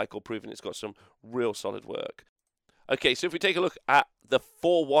Michael, proving it's got some real solid work. Okay, so if we take a look at the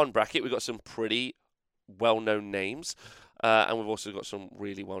 4-1 bracket, we've got some pretty well-known names. And we've also got some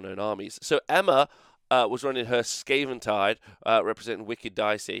really well-known armies. So Emma was running her Skaven Tide, representing Wicked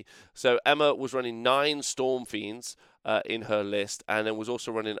Dicey. So Emma was running 9 Storm Fiends in her list, and then was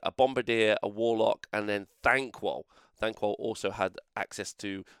also running a Bombardier, a Warlock, and then Thanquol. Thanquol also had access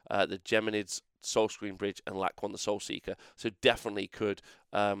to the Geminids, Soulscreen Bridge, and Laquan the Soul Seeker. So definitely could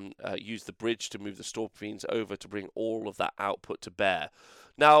use the bridge to move the Storm Fiends over to bring all of that output to bear.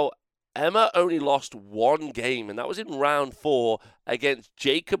 Now, Emma only lost 1 game, and that was in round 4 against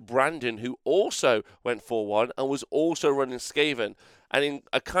Jacob Brandon, who also went 4-1 and was also running Skaven. And in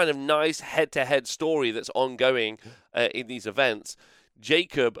a kind of nice head-to-head story that's ongoing in these events,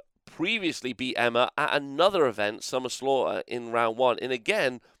 Jacob previously beat Emma at another event, Summer Slaughter, in round 1. And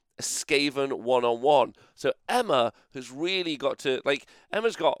again, a Skaven one-on-one. So Emma has really got to, like,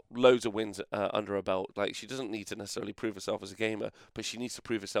 Emma's got loads of wins under her belt. Like, she doesn't need to necessarily prove herself as a gamer, but she needs to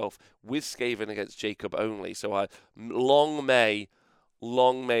prove herself with Skaven against Jacob only. So long may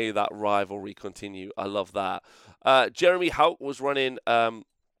that rivalry continue. I love that. Jeremy Hauk was running Sons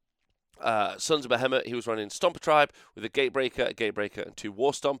of Behemoth. He was running Stomper Tribe with a Gatebreaker, and 2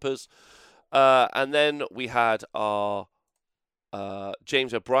 War Stompers. And then we had our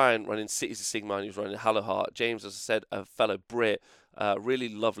James O'Brien running Cities of Sigmar. He was running Hallowheart. James, as I said, a fellow Brit, really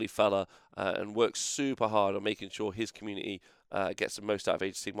lovely fella, and works super hard on making sure his community gets the most out of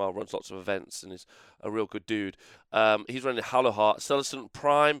Age of Sigmar, runs lots of events, and is a real good dude. He's running Hallowheart, Celestant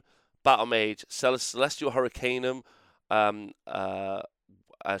Prime, Battle Mage, Celestial Hurricanum,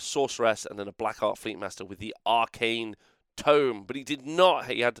 a Sorceress, and then a Black Art Fleet Master with the Arcane Tome. But he did not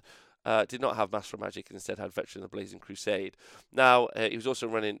have Master of Magic, and instead had Veteran of the Blazing Crusade. Now, he was also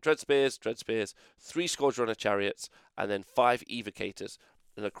running Dread Spears, 3 Scourge Runner Chariots, and then 5 Evocators,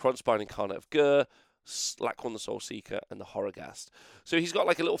 and a Krondspine Incarnate of Gur, Laquan the Soul Seeker, and the Horrorghast. So he's got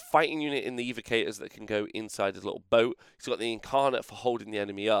like a little fighting unit in the Evocators that can go inside his little boat. He's got the Incarnate for holding the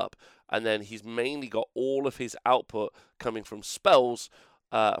enemy up, and then he's mainly got all of his output coming from spells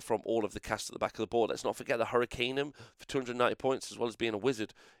from all of the casts at the back of the board. Let's not forget the Hurricanum for 290 points, as well as being a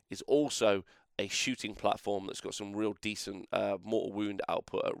wizard, is also a shooting platform that's got some real decent mortal wound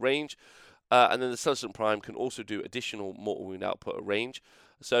output at range. And then the Celestant Prime can also do additional mortal wound output at range.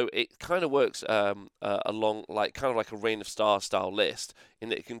 So it kind of works along like a Reign of Stars style list, in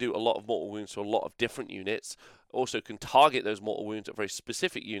that it can do a lot of mortal wounds to a lot of different units. Also can target those mortal wounds at a very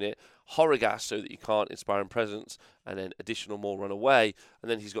specific unit. Horrorghast, so that you can't Inspiring Presence, and then additional more run away.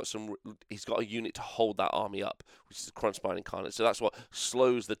 And then he's got a unit to hold that army up, which is the Krondspine Incarnate. So that's what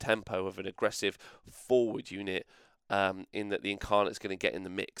slows the tempo of an aggressive forward unit. In that the Incarnate's going to get in the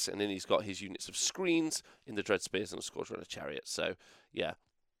mix, and then he's got his units of screens in the Dread Spears and the Scourge Runner Chariots. So yeah.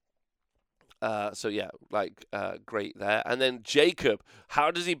 Great there. And then Jacob,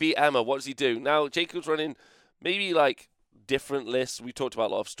 how does he beat Emma? What does he do? Now, Jacob's running maybe like different lists. We talked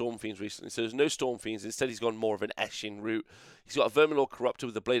about a lot of Storm Fiends recently, so there's no Storm Fiends. Instead, he's gone more of an Eshin route. He's got a Verminlord Corruptor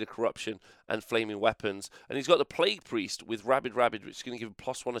with the Blade of Corruption and Flaming Weapons, and he's got the Plague Priest with Rabid, which is going to give him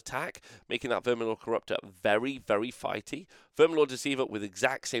 +1 attack, making that Verminlord Corruptor very, very fighty. Verminlord Deceiver with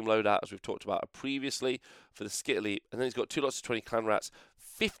exact same loadout as we've talked about previously for the Skittily, and then he's got 2 lots of 20 Clan Rats,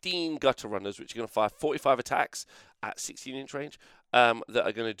 15 Gutter Runners, which are going to fire 45 attacks at 16-inch range, that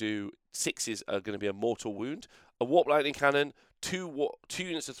are going to do 6s are going to be a Mortal Wound, a Warp Lightning Cannon, 2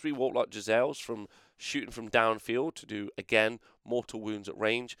 units of 3 Warp Lock Giselles from shooting from downfield to do, again, mortal wounds at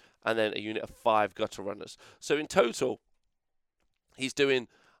range, and then a unit of 5 Gutter Runners. So in total, he's doing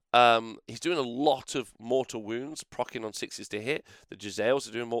a lot of mortal wounds, proccing on 6s to hit. The Giselles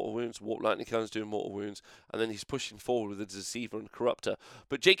are doing mortal wounds, Warp Lightning Cannon's doing mortal wounds, and then he's pushing forward with the Deceiver and Corruptor.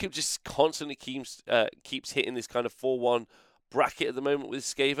 But Jacob just constantly keeps hitting this kind of 4-1 bracket at the moment with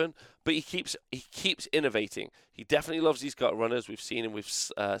Skaven, but he keeps innovating. He definitely loves these Gutter Runners. We've seen him with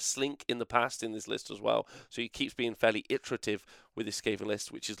Slink in the past in this list as well, so he keeps being fairly iterative with his Skaven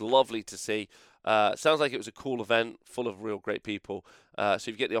list, which is lovely to see. Sounds like it was a cool event full of real great people, so if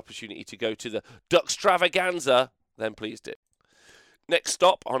you get the opportunity to go to the Duckstravaganza, then please do. Next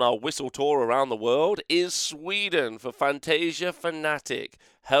stop on our whistle tour around the world is Sweden for Fantasia Fanatic,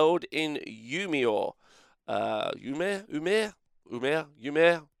 held in Umeå.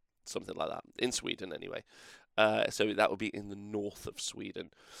 Umeå, something like that, in Sweden anyway. So that would be in the north of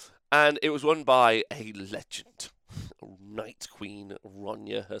Sweden. And it was won by a legend, Night Queen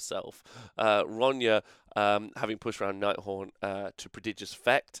Ronya herself. Ronya, having pushed around Nighthorn to prodigious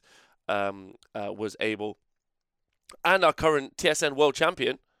effect, was able, and our current TSN World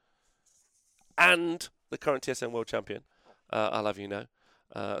Champion, I'll have you know.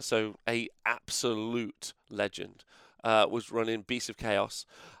 So a absolute legend was running Beast of Chaos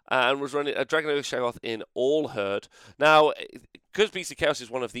and was running a Dragon Ogre Shaggoth in All Herd. Now, because Beast of Chaos is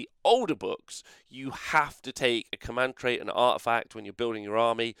one of the older books, you have to take a command trait and artifact when you're building your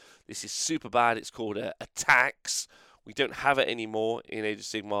army. This is super bad. It's called Attacks. We don't have it anymore in Age of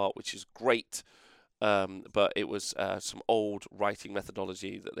Sigmar, which is great. But it was some old writing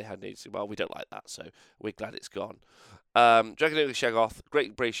methodology that they had in Age of Sigmar. We don't like that, so we're glad it's gone. Dragon Ogre Shaggoth,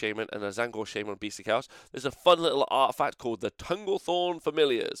 Great Brave Shaman, and a Zangor Shaman on Beast of Chaos. There's a fun little artifact called the Tunglethorn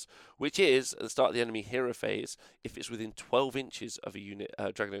Familiars, which is, at the start of the enemy hero phase, if it's within 12 inches of a unit,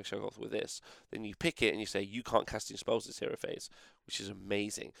 Dragon Ogre Shaggoth with this, then you pick it and you say, you can't cast any spells this hero phase, which is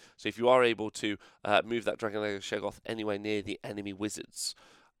amazing. So if you are able to move that Dragon Ogre Shaggoth anywhere near the enemy wizards,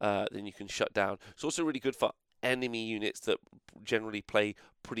 then you can shut down. It's also really good for enemy units that generally play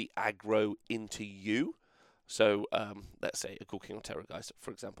pretty aggro into you. So, let's say a Ghoul King of Terror, guys,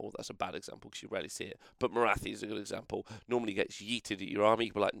 for example. That's a bad example because you rarely see it. But Marathi is a good example. Normally gets yeeted at your army,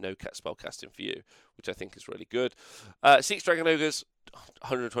 but like no spell casting for you, which I think is really good. 6 Dragon Ogres,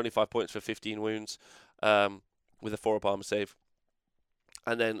 125 points for 15 wounds, with a 4-up armor save.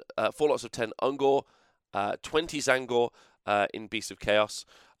 And then 4 lots of 10 Ungor, 20 Zangor in Beast of Chaos.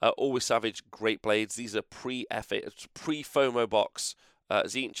 Always Savage, Great Blades. These are pre-FOMO box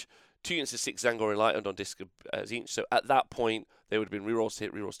Zinch. 2 units of 6 Zangor Enlightened on disc Zinch. So at that point, they would have been rerolls to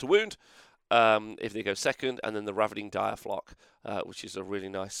hit, rerolls to wound if they go second. And then the Ravening Direflock, which is a really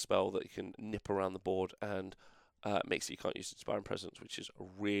nice spell that you can nip around the board and makes it you can't use Inspiring Presence, which is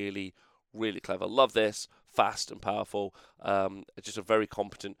really, really clever. Love this. Fast and powerful. Just a very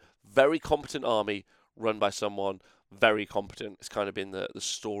competent army run by someone very competent. It's kind of been the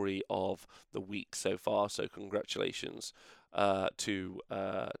story of the week so far. So congratulations to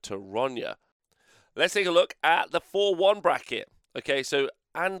Ronya. Let's take a look at the 4-1 bracket. Okay, so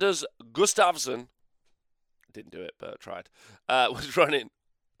Anders Gustafsson, didn't do it, but tried, was running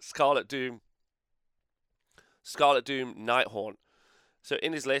Scarlet Doom Nighthorn. So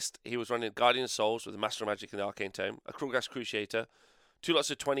in his list, he was running Guardian Souls with the Master of Magic and the Arcane Tome, a Krulgas Cruciator, 2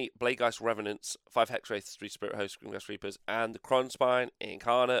 lots of 20 Bladegeist Revenants, 5 Hex Wraiths, 3 Spirit Hosts, Grimghast Reapers, and the Kronspine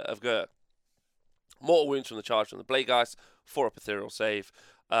Incarnate of Gur. Mortal Wounds from the charge from the Bladegeist, 4-up Ethereal save.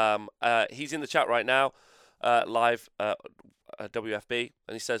 He's in the chat right now, live WFB,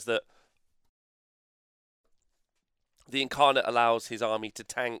 and he says that the Incarnate allows his army to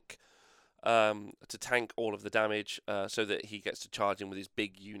tank all of the damage, so that he gets to charge in with his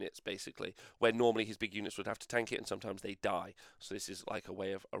big units, basically, where normally his big units would have to tank it, and sometimes they die. So this is like a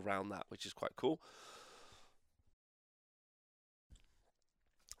way of around that, which is quite cool.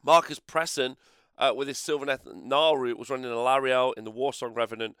 Marcus Presson, with his Sylvaneth Gnarl was running a Lariel in the Warsong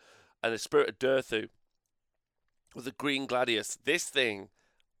Revenant and a Spirit of Durthu with a Green Gladius. This thing,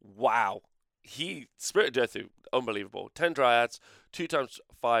 wow. Spirit of Durthu, unbelievable. 10 Dryads,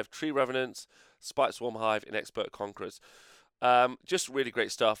 2x5 Tree Revenants, Spite Swarm Hive, and Expert Conquerors. Just really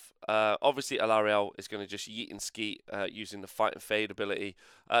great stuff. Obviously, Alariel is going to just yeet and skeet using the Fight and Fade ability.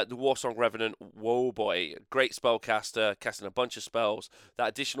 The Warsong Revenant, whoa boy, great spellcaster, casting a bunch of spells. That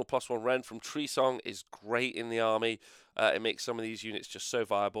additional +1 Rend from Tree Song is great in the army. It makes some of these units just so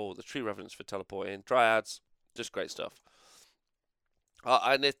viable. The Tree Revenants for teleporting, Dryads, just great stuff.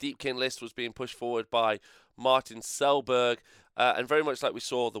 And the Deepkin list was being pushed forward by Martin Selberg, and very much like we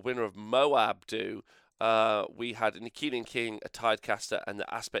saw the winner of Moab do, we had an Achillean King, a Tidecaster, and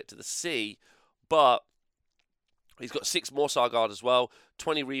the Aspect of the Sea, but he's got 6 Morsar Guard as well,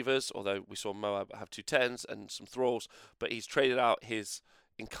 20 Reavers, although we saw Moab have 2 10s and some Thralls, but he's traded out his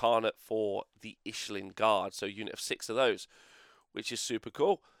Incarnate for the Ishlin Guard, so a unit of 6 of those, which is super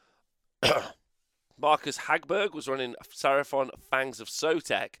cool. Marcus Hagberg was running Seraphon Fangs of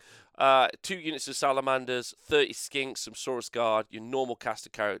Sotek, 2 units of Salamanders, 30 Skinks, some Saurus Guard, your normal caster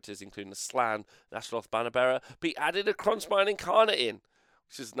characters, including the Slan, Nashloth Bannerbearer, but he added a Kronspine Incarnate in,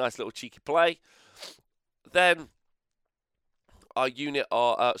 which is a nice little cheeky play. Then our unit,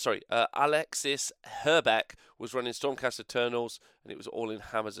 Alexis Herbeck was running Stormcast Eternals, and it was all in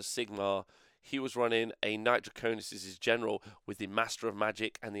Hammers of Sigmar. He was running a Knight Draconis as his general with the Master of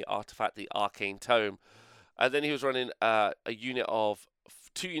Magic and the artifact, the Arcane Tome. And then he was running a unit of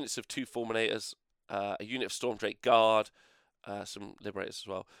 2 units of 2 Fulminators, a unit of Stormdrake Guard, some Liberators as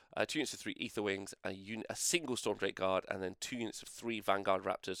well, 2 units of 3 Ether Wings, a single Stormdrake Guard, and then 2 units of 3 Vanguard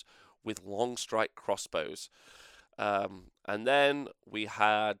Raptors with Long Strike Crossbows. And then we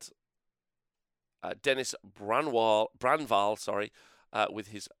had Dennis Branval, with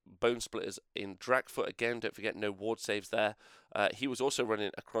his Bone Splitters in Dragfoot again. Don't forget, no ward saves there. He was also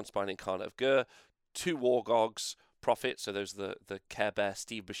running a Kronspine Incarnate of Gur, 2 Wargogs, Prophet, so those are the Care Bear,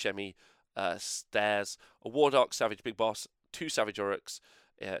 Steve Buscemi stairs, a Wardock, Savage Big Boss, 2 Savage Uruks,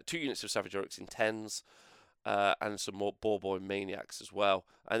 2 units of Savage Uruks in 10s, and some more Boar Maniacs as well.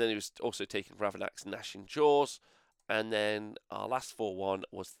 And then he was also taking Ravanax, Gnashing Jaws. And then our last 4-1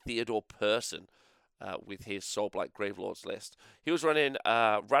 was Theodore Person with his Soulblight Gravelords list. He was running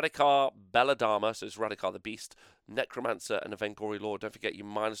Radikar Belladama, so it's Radikar the Beast, Necromancer, and a Vengori Lord. Don't forget you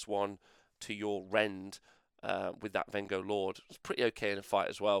 -1 to your Rend with that Vengo Lord. It's pretty okay in a fight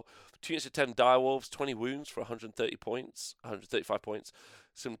as well. 2 units of 10 Direwolves, 20 wounds for 130 points, 135 points.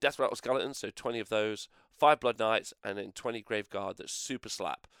 Some Death Rattle Skeletons, so 20 of those. 5 Blood Knights, and then 20 Graveguard that's super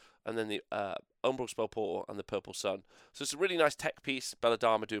slap. And then the Umbral Spell Portal and the Purple Sun. So it's a really nice tech piece.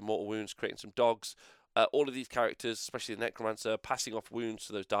 Belladama doing mortal wounds, creating some dogs. All of these characters, especially the Necromancer, passing off wounds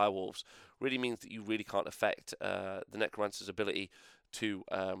to those direwolves, really means that you really can't affect the Necromancer's ability to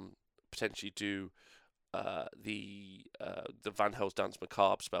potentially do the Van Hell's Dance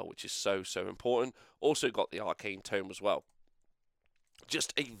Macabre spell, which is so important. Also got the Arcane Tome as well.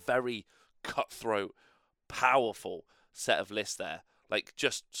 Just a very cutthroat, powerful set of lists there. Like,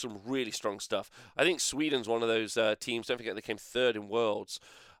 just some really strong stuff. I think Sweden's one of those teams. Don't forget they came 3rd in Worlds.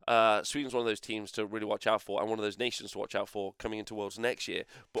 Sweden's one of those teams to really watch out for, and one of those nations to watch out for coming into Worlds next year.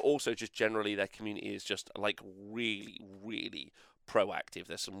 But also, just generally, their community is just, like, really proactive.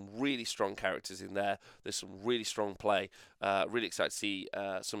 There's some really strong characters in there. There's some really strong play. Really excited to see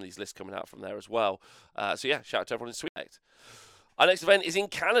some of these lists coming out from there as well. So, yeah, shout out to everyone in Sweden. Our next event is in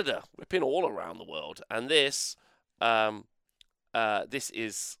Canada. We've been all around the world. And this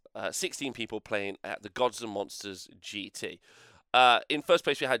is 16 people playing at the Gods and Monsters GT. In first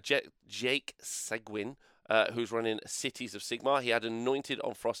place, we had Jake Seguin, who's running Cities of Sigmar. He had Anointed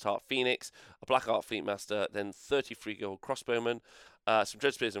on Frostheart Phoenix, a Blackheart Fleetmaster, then 30 Freeguild Crossbowmen, some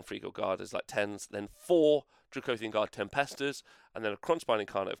Dreadspears and Freeguild Guarders like 10s, then 4 Dracothian Guard Tempesters, and then a Kronspine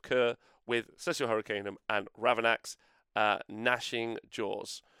Incarnate of Kur with Cecil Hurricanum and Ravanax, Gnashing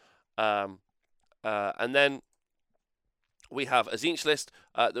Jaws. And then we have a Tzeentch list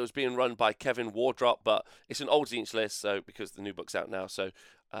that was being run by Kevin Wardrop, but it's an old Tzeentch list, so because the new book's out now, so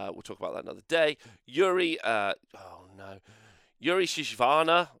we'll talk about that another day. Yuri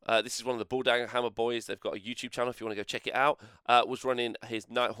Shishvana, this is one of the Bulldagger Hammer boys. They've got a YouTube channel if you want to go check it out. Was running his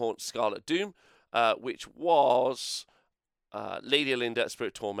Nighthaunt Scarlet Doom, which was Lady Alinda,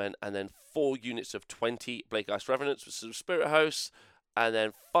 Spirit Torment, and then 4 units of 20 Blake Ice Revenants with some Spirit Hosts, and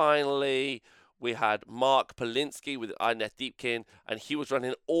then finally we had Mark Polinsky with Ironeth Deepkin, and he was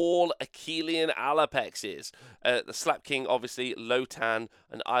running all Achillean Alapexes. The Slap King, obviously, Lotan,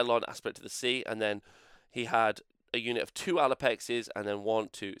 and Eilon Aspect of the Sea, and then he had a unit of 2 Alapexes, and then 1,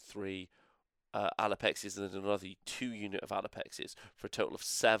 2, 3 Alapexes, and then another 2 unit of Alapexes, for a total of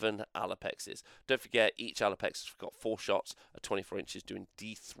 7 Alapexes. Don't forget, each Alapex has got 4 shots at 24 inches, doing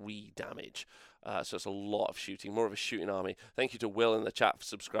D3 damage. So it's a lot of shooting, more of a shooting army. Thank you to Will in the chat for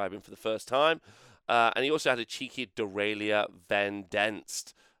subscribing for the first time. And he also had a cheeky Doralia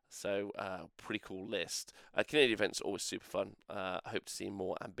Vendenst. So, pretty cool list. Canadian events are always super fun. I hope to see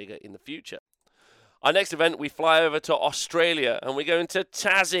more and bigger in the future. Our next event, we fly over to Australia, and we go into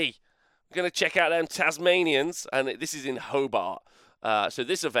Tassie. We're going to check out them Tasmanians, and this is in Hobart. So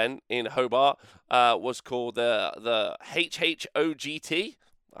this event in Hobart was called the HHOGT.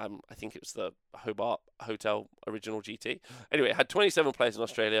 I think it was the Hobart Hotel Original GT. Anyway, it had 27 players in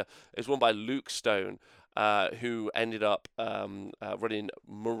Australia. It was won by Luke Stone, who ended up running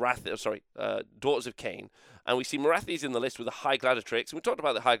Daughters of Cain. And we see Morathi's in the list with a High Gladiatrix. And we talked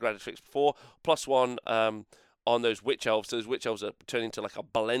about the High Gladiatrix before. +1 on those Witch Elves. So those Witch Elves are turning into like a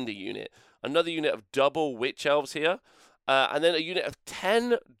blender unit. Another unit of double Witch Elves here. And then a unit of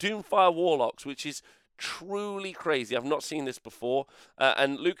 10 Doomfire Warlocks, which is truly crazy. I've not seen this before.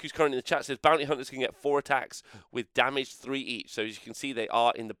 And Luke, who's currently in the chat, says Bounty Hunters can get 4 attacks with damage 3 each. So as you can see, they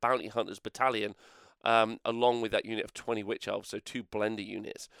are in the Bounty Hunters battalion, along with that unit of 20 Witch Elves, so 2 blender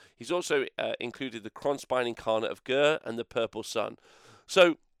units. He's also included the Kronspine Incarnate of Gur and the Purple Sun.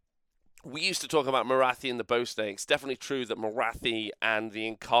 So we used to talk about Morathi and the Bow Snakes. Definitely true that Morathi and the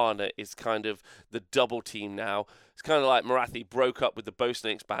Incarnate is kind of the double team now. It's kind of like Morathi broke up with the Bow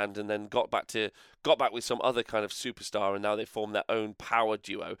Snakes band and then got back with some other kind of superstar, and now they form their own power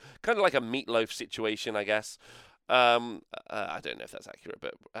duo. Kind of like a Meatloaf situation, I guess. I don't know if that's accurate,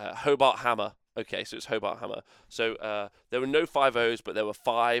 but Hobart Hammer. Okay, so it's Hobart Hammer. So there were no 5-0s, but there were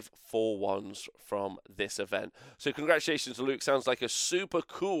 5 4-1s from this event. So congratulations to Luke. Sounds like a super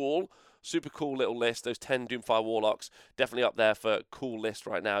cool little list. Those 10 Doomfire Warlocks, definitely up there for cool list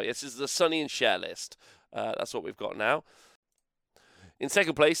right now. This is the Sunny and Share list. That's what we've got now. In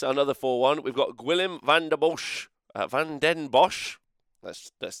second place, another 4-1, we've got Gwillem van den Bosch.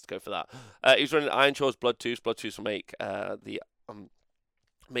 Let's go for that. He's running Ironshaw's Bloodtooth. Bloodtooth will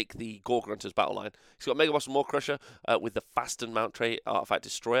make the Gore Grunters battle line. He's got Mega Boss and Maw Crusher with the Fasten Mount Trait Artifact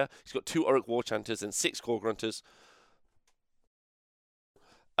Destroyer. He's got 2 Auric War Chanters and 6 Gore Grunters.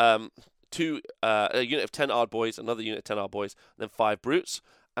 A unit of 10 Ard Boys, another unit of 10 Ard Boys, and then 5 Brutes.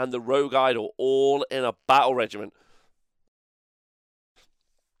 And the Rogue Idol, all in a battle regiment.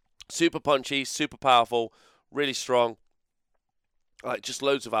 Super punchy, super powerful, really strong. Just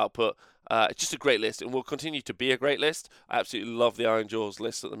loads of output. It's just a great list, and will continue to be a great list. I absolutely love the Iron Jaws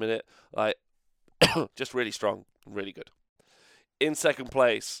list at the minute. Just really strong, really good. In second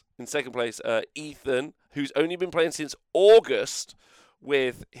place, Ethan, who's only been playing since August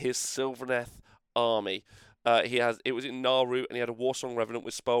with his Sylvaneth army. It was in Naru, and he had a Warsong Revenant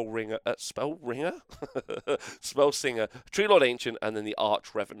with Spell Singer, Tree Lord Ancient, and then the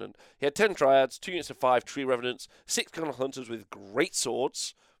Arch Revenant. He had 10 Triads, 2 units of 5 Tree Revenants, 6 Gun Hunters with Great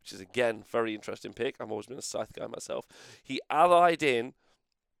Swords, which is again very interesting pick. I've always been a Scythe guy myself. He allied in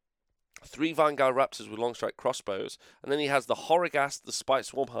 3 Vanguard Raptors with Longstrike Crossbows, and then he has the Horrorghast, the Spite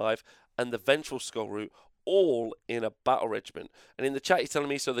Swarm Hive, and the Vengeful Skullroot, all in a battle regiment. And in the chat he's telling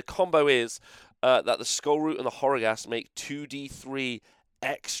me, so the combo is that the Skullroot and the Horrorghast make 2d3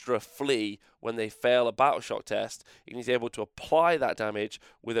 extra flee when they fail a battle shock test, and he's able to apply that damage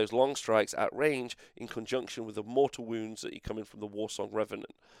with those long strikes at range in conjunction with the mortal wounds that come in from the Warsong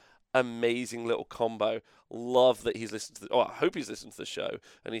Revenant. Amazing little combo. Love that he's listened to I hope he's listened to the show,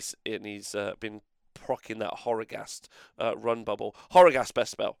 and he's been procking that Horrorghast run bubble. Horrorghast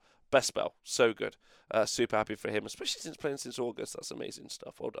best spell, so good. Super happy for him, especially since playing since August. That's amazing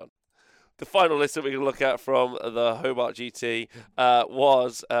stuff. Well done. The final list that we're going to look at from the Hobart GT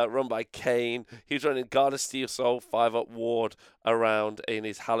was run by Kane. He was running Guard of Steel Soul, 5-up ward around in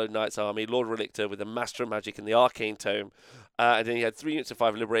his Hallowed Knights army. Lord Relictor with the Master of Magic and the Arcane Tome. And then he had 3 units of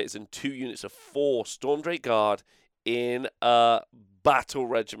 5 Liberators and 2 units of 4 Stormdrake Guard in a battle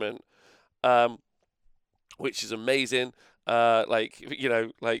regiment, which is amazing.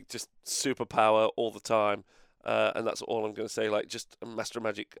 Just superpower all the time. And that's all I'm going to say. Just a Master of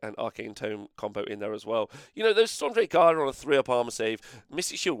Magic and Arcane Tome combo in there as well. Those Stormdrake Guard are on a 3-up armor save.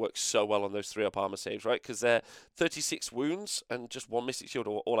 Mystic Shield works so well on those 3-up armor saves, right? Because they're 36 wounds, and just 1 Mystic Shield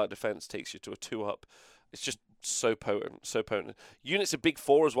or all-out defense takes you to a 2-up. It's just so potent, so potent. Units of Big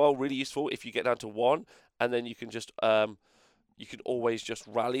 4 as well, really useful if you get down to 1, and then you can just you can always just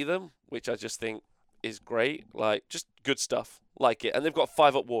rally them, which I just think is great. Just good stuff. Like it. And they've got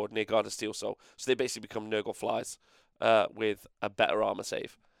 5-up ward near Guard of Steel Soul. So they basically become Nurgle Flies with a better armor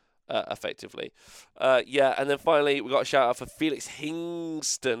save, effectively. And then finally, we got a shout out for Felix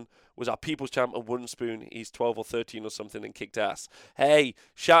Hingston, was our People's Champ of Wooden Spoon. He's 12 or 13 or something and kicked ass. Hey,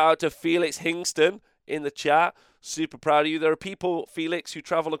 shout out to Felix Hingston in the chat. Super proud of you. There are people, Felix, who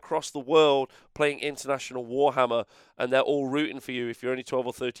travel across the world playing International Warhammer, and they're all rooting for you. If you're only 12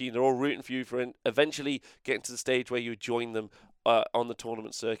 or 13, they're all rooting for you for eventually getting to the stage where you join them on the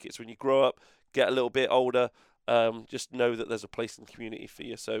tournament circuits. When you grow up, get a little bit older, just know that there's a place in the community for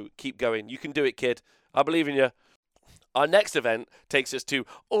you. So keep going. You can do it, kid. I believe in you. Our next event takes us to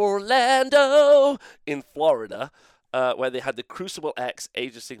Orlando in Florida, where they had the Crucible X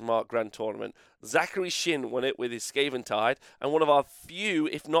Age of Sigmar Grand Tournament. Zachary Shin won it with his Skaven Tide, and one of our few,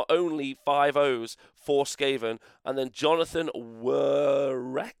 if not only, 5-0s for Skaven. And then Jonathan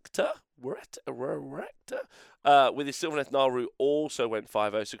Werector with his Sylvaneth Naru also went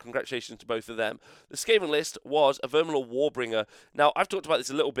 5-0, so congratulations to both of them. The Skaven list was a Verminlord Warbringer. Now, I've talked about this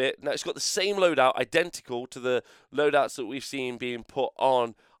a little bit. Now, it's got the same loadout, identical to the loadouts that we've seen being put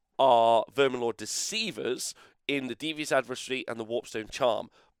on our Verminlord Deceivers in the Devious Adversary and the Warpstone Charm,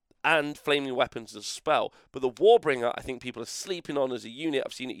 and Flaming Weapons as a spell. But the Warbringer, I think people are sleeping on as a unit.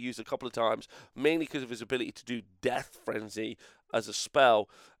 I've seen it used a couple of times, mainly because of his ability to do Death Frenzy as a spell.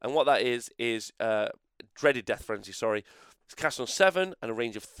 And what that is Dreaded Death Frenzy, sorry. It's cast on 7 and a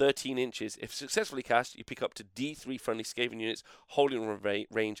range of 13 inches. If successfully cast, you pick up to D3 friendly Skaven units holding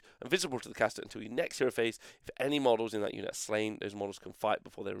range and visible to the caster until your next hero phase. If any models in that unit are slain, those models can fight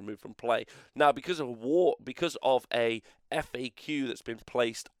before they're removed from play. Now, because of a FAQ that's been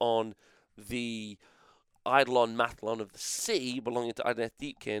placed on the Eidolon Mathlon of the Sea belonging to Idoneth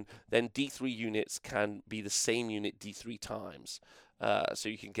Deepkin, then D3 units can be the same unit D3 times. So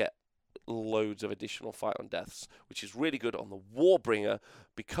you can get loads of additional fight on deaths, which is really good on the Warbringer,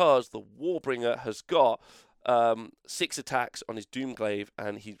 because the Warbringer has got 6 attacks on his Doomglaive,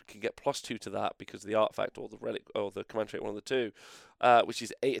 and he can get +2 to that because of the artifact or the relic or the command trait, one of the two, which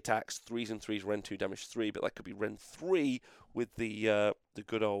is 8 attacks, 3s and 3s, Ren 2, damage 3, but that could be Ren 3 with the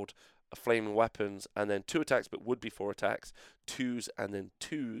good old flaming weapons, and then 2 attacks, but would be 4 attacks, 2s and then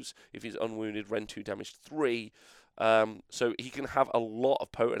 2s if he's unwounded, Ren 2, damage 3. So he can have a lot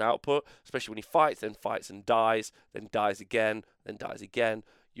of potent output, especially when he fights and dies, then dies again, then dies again.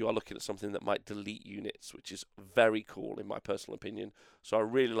 You are looking at something that might delete units, which is very cool in my personal opinion. So I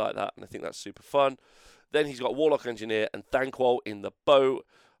really like that, and I think that's super fun. Then he's got Warlock Engineer and Thanquol in the boat.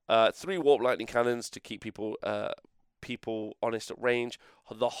 3 Warp Lightning Cannons to keep people honest at range.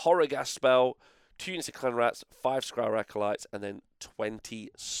 The Horror Gas spell, 2 units of Clan Rats, 5 Scryer Acolytes, and then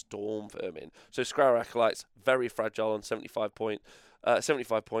 20 Storm Vermin. So Scryer Acolytes, very fragile on 75 points,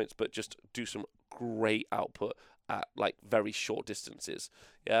 but just do some great output at like very short distances.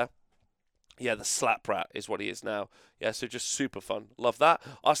 Yeah, the Slap Rat is what he is now. Yeah, so just super fun. Love that.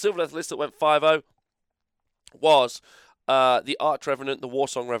 Our Silverdeath list that went 5-0 was the Arch Revenant, the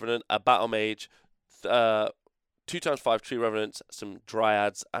Warsong Revenant, a Battle Mage, 2x5 Tree Revenants, some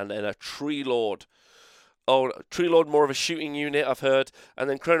Dryads, and then a Tree Lord. Oh, Tree Lord, more of a shooting unit, I've heard. And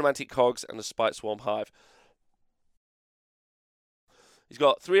then Chronomantic Cogs and a Spite Swarm Hive. He's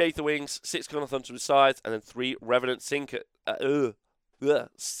got 3 Aether Wings, 6 Gunner-Thunters with Scythes, and then 3 Revenant Seekers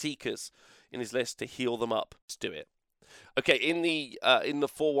in his list to heal them up. Let's do it. Okay, in the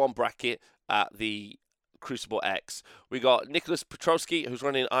 4-1 bracket at the Crucible X, we got Nicholas Petrowski, who's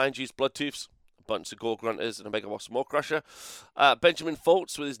running Iron Juice Bloodtooths, a bunch of Gore Grunters, and a Mega Boss Maw Crusher. Benjamin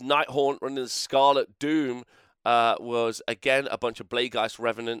Foltz with his Nighthaunt running the Scarlet Doom. Was again a bunch of Bladegeist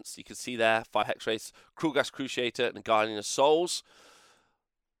Revenants. You can see there 5 Hexwraiths, Krulgas Cruciator, and Guardian of Souls.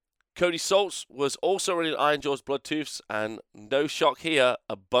 Cody Saltz was also running Iron Jaws Bloodtooths, and no shock here,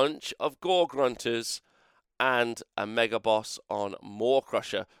 a bunch of Gore Grunters and a Mega Boss on Maw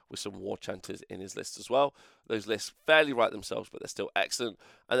Crusher with some War Chanters in his list as well. Those lists fairly write themselves, but they're still excellent.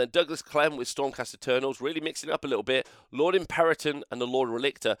 And then Douglas Clem with Stormcast Eternals, really mixing it up a little bit. Lord Imperaton and the Lord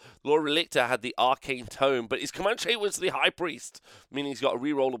Relictor. Lord Relictor had the Arcane Tome, but his command trait was the High Priest, meaning he's got a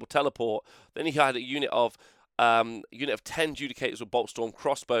rerollable teleport. Then he had a unit of 10 Judicators with Boltstorm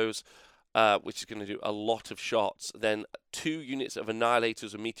crossbows, which is going to do a lot of shots. Then 2 units of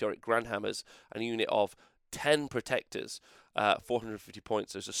Annihilators with Meteoric Grandhammers, and a unit of 10 Protectors, 450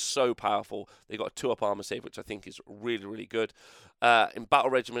 points. Those are so powerful. They got a 2-up armor save, which I think is really, really good. In Battle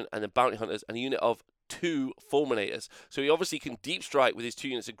Regiment and then Bounty Hunters, and a unit of 2 Fulminators. So he obviously can deep strike with his 2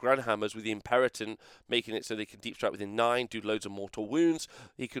 units of Grandhammers with the Imperaton, making it so they can deep strike within 9, do loads of mortal wounds.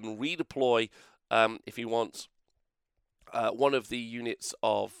 He can redeploy if he wants one of the units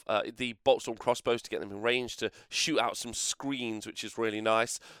of the Boltstorm crossbows to get them in range to shoot out some screens, which is really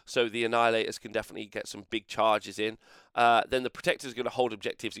nice. So the Annihilators can definitely get some big charges in. Then the Protectors are going to hold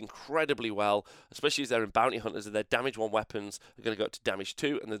objectives incredibly well, especially as they're in Bounty Hunters, and their damage 1 weapons are going to go up to damage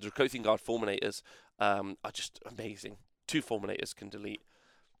 2, and the Dracothian Guard Fulminators are just amazing. 2 Fulminators can delete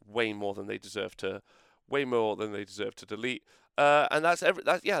way more than they deserve to delete. And that's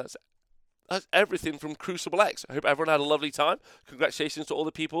everything from Crucible X. I hope everyone had a lovely time. Congratulations to all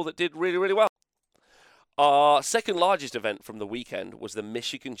the people that did really, really well. Our second largest event from the weekend was the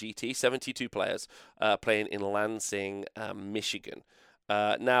Michigan GT, 72 players playing in Lansing, Michigan.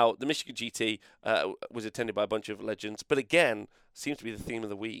 Now, the Michigan GT was attended by a bunch of legends, but again, seems to be the theme of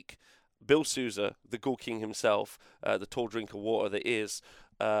the week. Bill Sousa, the Ghoul King himself, the tall drink of water that is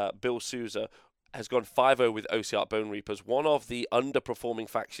Bill Sousa, has gone 5-0 with OCR Bone Reapers, one of the underperforming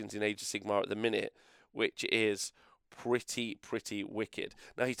factions in Age of Sigmar at the minute, which is pretty wicked.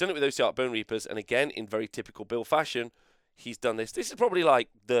 Now, he's done it with OCR Bone Reapers, and again, in very typical Bill fashion, he's done this. This is probably like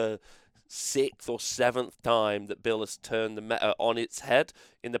the 6th or 7th time that Bill has turned the meta on its head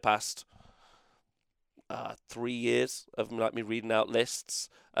in the past 3 years of like me reading out lists,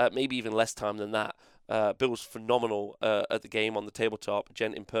 maybe even less time than that. Bill's phenomenal at the game on the tabletop,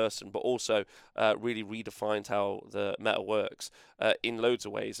 gent in person, but also really redefines how the meta works in loads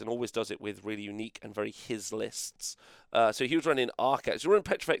of ways, and always does it with really unique and very his lists. So he was running Archax. You're running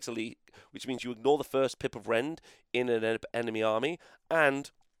Petrifex Elite, which means you ignore the first Pip of Rend in an enemy army,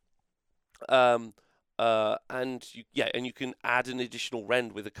 and and you can add an additional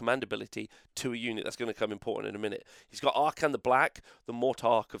rend with a command ability to a unit. That's going to come important in a minute. He's got Arcan the Black, the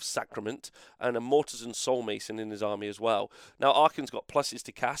Mortarch of Sacrament, and a Mortisan Soul Mason in his army as well. Now, Arcan's got pluses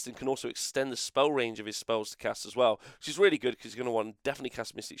to cast and can also extend the spell range of his spells to cast as well, which is really good because he's going to want to definitely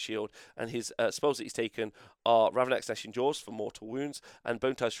cast Mystic Shield, and his spells that he's taken are Ravanax Gnashing Jaws for mortal wounds, and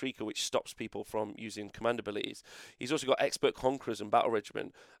Bone-Tied Shrieker, which stops people from using command abilities. He's also got Expert Conquerors and Battle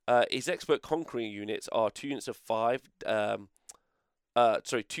Regiment. His Expert Conquering units are 2 units of 2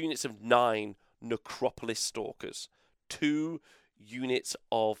 units of 9 Necropolis Stalkers. 2 units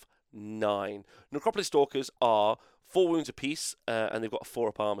of 9. Necropolis Stalkers are 4 wounds apiece, and they've got a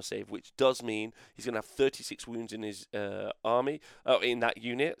 4-up armor save, which does mean he's going to have 36 wounds in his army, in that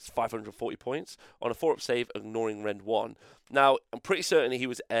unit. It's 540 points on a 4-up save, ignoring Rend 1. Now, I'm pretty certain he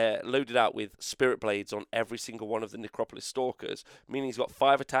was loaded out with Spirit Blades on every single one of the Necropolis Stalkers, meaning he's got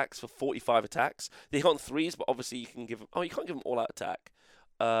 5 attacks for 45 attacks. They hit on 3s, but obviously you can give him... Oh, you can't give him all-out attack.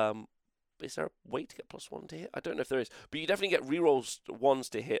 Is there a way to get +1 to hit? I don't know if there is. But you definitely get rerolls 1s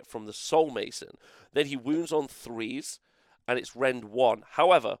to hit from the Soul Mason. Then he wounds on 3s, and it's Rend 1.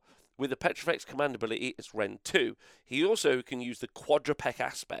 However, with the Petrifex command ability, it's Rend 2. He also can use the Quadrupec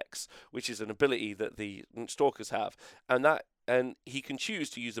Aspects, which is an ability that the Stalkers have. And he can choose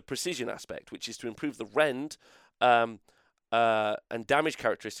to use the Precision Aspect, which is to improve the Rend and damage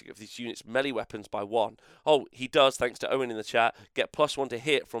characteristic of these units' melee weapons by 1. Oh, he does, thanks to Owen in the chat, get +1 to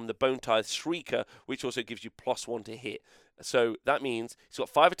hit from the Bone-Tied Shrieker, which also gives you +1 to hit. So that means he's got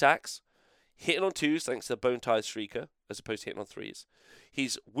 5 attacks, hitting on 2s thanks to the Bone-Tied Shrieker, as opposed to hitting on 3s.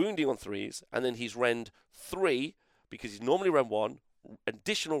 He's wounding on 3s, and then he's Rend 3, because he's normally Rend 1,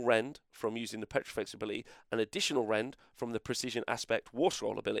 additional Rend from using the Petrifex ability, an additional Rend from the Precision Aspect War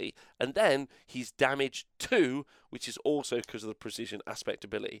Scroll ability, and then he's Damage 2, which is also because of the Precision Aspect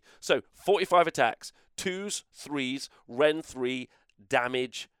ability. So 45 attacks, 2s, 3s, Rend 3,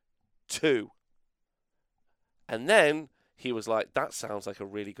 Damage 2. And then he was like, that sounds like a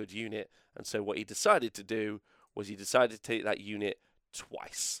really good unit. And so what he decided to do was he decided to take that unit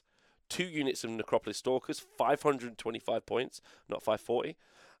twice. 2 units of Necropolis Stalkers, 525 points, not 540,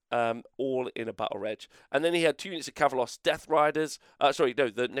 all in a battle reg. And then he had 2 units of Kavalos Death Riders.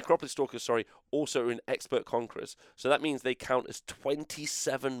 The Necropolis Stalkers, also in Expert Conquerors. So that means they count as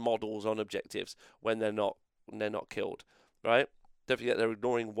 27 models on objectives when they're not killed, right? Don't forget they're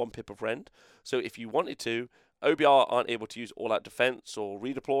ignoring 1 pip of Rend. So if you wanted to, OBR aren't able to use all-out defense or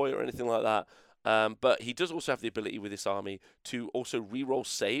redeploy or anything like that. But he does also have the ability with this army to also reroll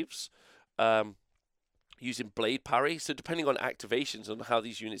saves using Blade Parry. So depending on activations and how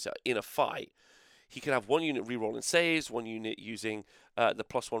these units are in a fight, he can have 1 unit rerolling saves, 1 unit using the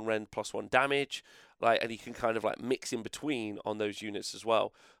 +1 Rend, +1 damage, and he can kind of mix in between on those units as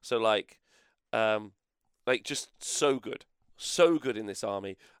well. So just so good. So good in this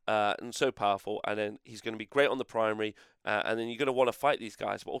army, and so powerful. And then he's going to be great on the primary, and then you're going to want to fight these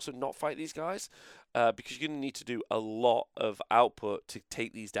guys, but also not fight these guys, because you're going to need to do a lot of output to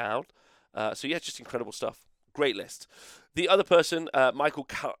take these down. So yeah, just incredible stuff. Great list. The other person, Michael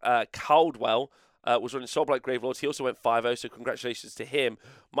Caldwell, was running Soulblight Gravelords. He also went 5-0, so congratulations to him.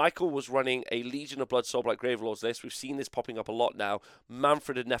 Michael was running a Legion of Blood Soulblight Gravelords list. We've seen this popping up a lot now.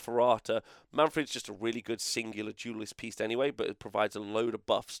 Manfred and Neferata. Manfred's just a really good singular duelist piece anyway, but it provides a load of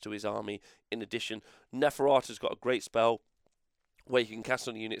buffs to his army in addition. Neferata's got a great spell where you can cast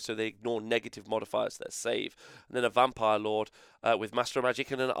on a unit so they ignore negative modifiers that save. And then a Vampire Lord with Master of Magic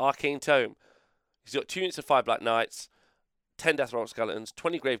and an Arcane Tome. He's got 2 units of 5 Black Knights, 10 Death Rock Skeletons,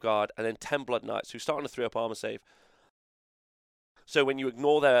 20 Graveguard, and then 10 Blood Knights who start on a 3-up armor save. So when you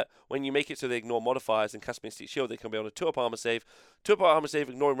make it so they ignore modifiers and cast Mystic Shield, they can be on a 2-up armor save. 2-up armor save,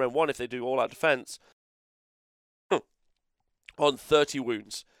 ignoring Rend 1 if they do all-out defense. On 30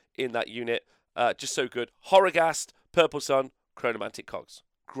 wounds in that unit. Just so good. Horrorghast, Purple Sun, Chronomantic Cogs.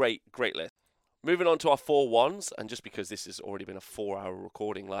 Great list. Moving on to our 4-1s, and just because this has already been a 4-hour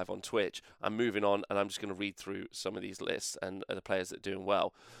recording live on Twitch, I'm moving on and I'm just going to read through some of these lists and the players that are doing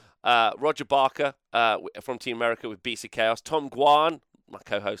well. Roger Barker from Team America with Beasts of Chaos. Tom Guan, my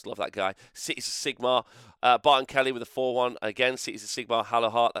co-host, love that guy. Cities of Sigmar. Barton Kelly with a 4-1. Again, Cities of Sigmar,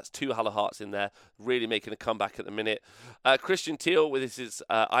 Hallowheart. That's 2 Hallowhearts in there. Really making a comeback at the minute. Christian Teal with his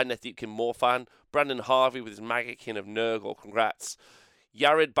Idoneth Deepkin Morfan. Brandon Harvey with his Magickin of Nurgle. Congrats.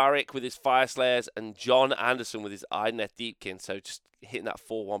 Yared Barrick with his Fire Slayers, and John Anderson with his Idoneth Deepkin. So just hitting that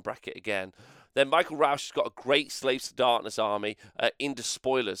 4-1 bracket again. Then Michael Roush has got a great Slaves to Darkness army into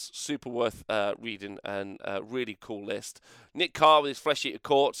Spoilers. Super worth reading and really cool list. Nick Carr with his Flesh Eater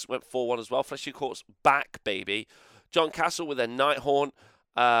Courts went 4-1 as well. Flesh Eater Courts back, baby. John Castle with their Nighthaunt.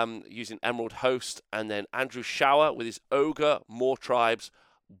 using Emerald Host, and then Andrew Shower with his Ogre, More Tribes,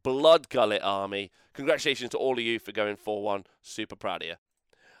 Blood Gullet army. Congratulations to all of you for going 4-1. Super proud of you.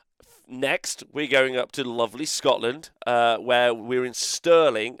 Next, we're going up to lovely Scotland, where we're in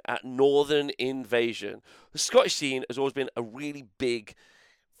Stirling at Northern Invasion. The Scottish scene has always been a really big,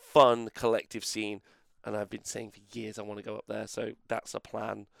 fun, collective scene, and I've been saying for years I want to go up there, so that's a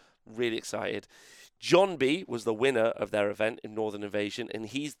plan. Really excited. John B was the winner of their event in Northern Invasion, and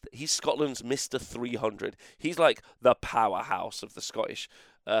he's Scotland's Mr. 300. He's like the powerhouse of the Scottish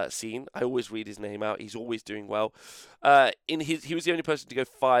scene. I always read his name out. He's always doing well. He was the only person to go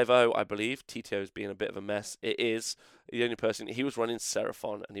 5-0, I believe. TTO's being a bit of a mess. It is the only person. He was running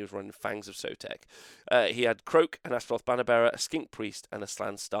Seraphon, and he was running Fangs of Sotek. He had Croak, an Astaroth Bannerbearer, a Skink Priest, and a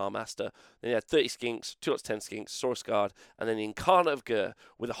Slan Starmaster. Then he had 30 Skinks, 2 lots 10 Skinks, Saurus Guard, and then the Incarnate of Gur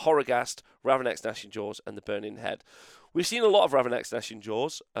with a Horrorghast, Ravenex Gnashing Jaws, and the Burning Head. We've seen a lot of Ravenex Gnashing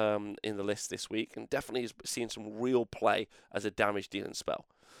Jaws in the list this week, and definitely has seen some real play as a damage-dealing spell.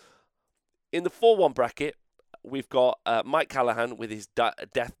 In the 4-1 bracket, we've got Mike Callahan with his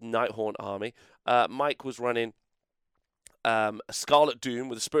Death Nighthaunt army. Mike was running a Scarlet Doom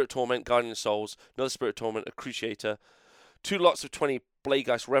with a Spirit Torment, Guardian Souls, another Spirit Torment, a Cruciator, 2 lots of 20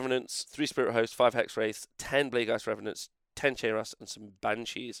 Bladegeist Revenants, 3 Spirit Hosts, 5 Hex Wraiths, 10 Bladegeist Revenants, 10 Chainrust, and some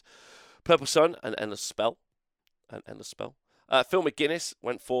Banshees. Purple Sun, an Endless Spell. Phil McGuinness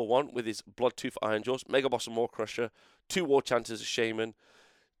went 4-1 with his Bloodtooth Ironjaws, Mega Boss and Maw Crusher, 2 War Chanters, a Shaman,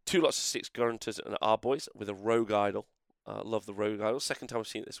 2 lots of 6 Grunters and Arboys with a Rogue Idol. Love the Rogue Idol. Second time I've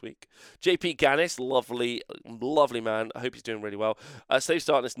seen it this week. JP Gannis, lovely man. I hope he's doing really well. Slave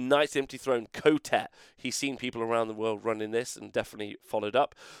Startness, Knights Empty Throne, Kotet. He's seen people around the world running this and definitely followed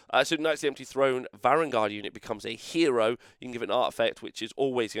up. So Knights Empty Throne, Varangard unit becomes a hero. You can give it an artifact, which is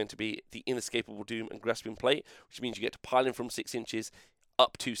always going to be the Inescapable Doom and Grasping Plate, which means you get to pile in from 6 inches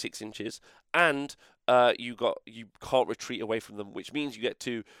up to 6 inches, and you can't retreat away from them, which means you get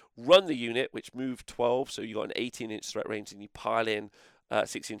to run the unit, which moved 12, so you got an 18-inch threat range, and you pile in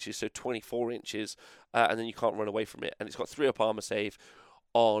 6 inches, so 24 inches, and then you can't run away from it. And it's got 3-up armor save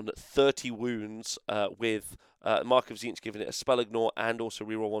on 30 wounds with Mark of Tzeentch giving it a spell ignore and also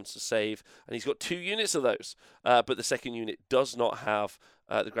reroll once to save. And he's got 2 units of those, but the second unit does not have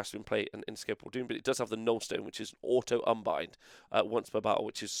the Grasping Plate and Inescapable Doom, but it does have the Nullstone, which is auto unbind once per battle,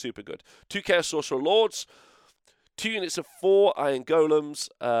 which is super good. 2 Chaos Sorcerer Lords, 2 units of 4 Iron Golems,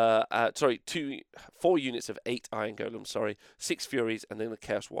 4 units of 8 Iron Golems, 6 Furies, and then the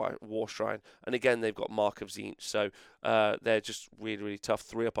Chaos War Shrine. And again, they've got Mark of Tzeentch, so they're just really, really tough.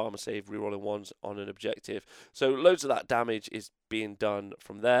 3-up armor save, rerolling 1s on an objective. So loads of that damage is being done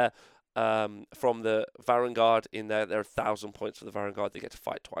from there. From the Varangard in there are 1,000 points for the Varangard. They get to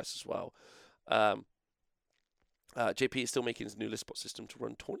fight twice as well. JP is still making his new list spot system to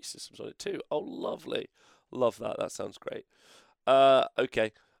run 20 systems on it too. Oh, lovely. Love that. That sounds great.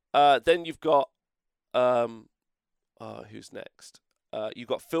 Okay. Then you've got who's next? You've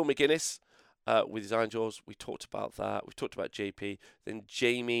got Phil McGuinness with his Iron Jaws. We talked about that. We've talked about JP. Then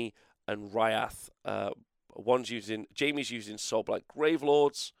Jamie and Ryath. Jamie's using Soulblight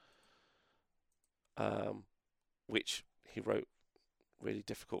Gravelords, which he wrote really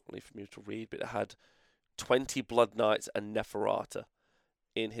difficultly for me to read, but it had 20 Blood Knights and Neferata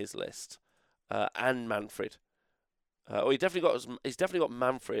in his list. And Manfred. He's definitely got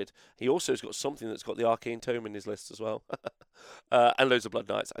Manfred. He also has got something that's got the Arcane Tome in his list as well. And loads of Blood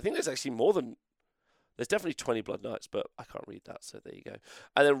Knights. I think there's actually more than... There's definitely 20 Blood Knights, but I can't read that, so there you go.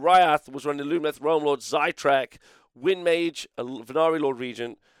 And then Ryath was running Lumineth, Realm Lord, Zytrek, Wind Mage, a Venari Lord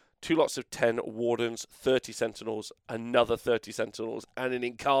Regent, 2 lots of 10 Wardens, 30 Sentinels, another 30 Sentinels, and an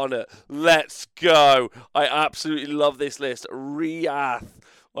Incarnate. Let's go! I absolutely love this list. Ryath.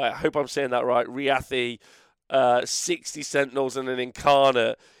 I hope I'm saying that right. Ryathi, 60 Sentinels and an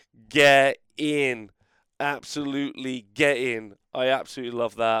Incarnate. Get in. Absolutely get in. I absolutely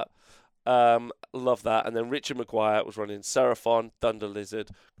love that. Love that. And then Richard McGuire was running Seraphon, Thunder Lizard,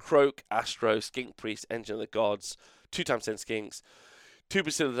 Croak, Astro, Skink Priest, Engine of the Gods, 2x10 Skinks, 2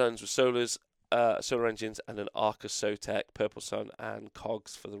 Basilicans with solar engines, and an Arca Sotek, Purple Sun, and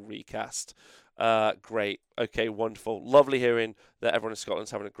Cogs for the recast. Great. Okay, wonderful. Lovely hearing that everyone in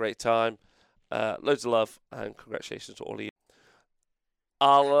Scotland's having a great time. Loads of love, and congratulations to all of you.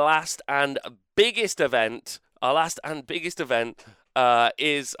 Our last and biggest event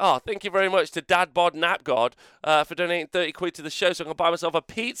is, thank you very much to Dadbod Napgod for donating 30 quid to the show so I can buy myself a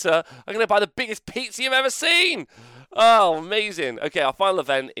pizza. I'm going to buy the biggest pizza you've ever seen. Oh, amazing. Okay, our final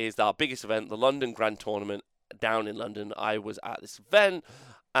event is our biggest event, the London Grand Tournament down in London. I was at this event,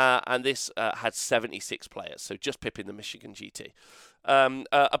 and this had 76 players, so just pipping the Michigan GT.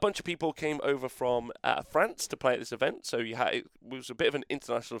 A bunch of people came over from France to play at this event, so it was a bit of an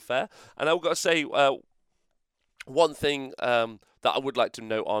international affair. And I've got to say, one thing that I would like to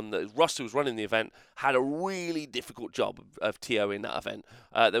note on that Russ, who was running the event, had a really difficult job of TOing that event.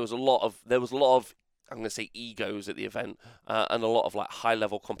 There was a lot of I'm going to say egos at the event, and a lot of like high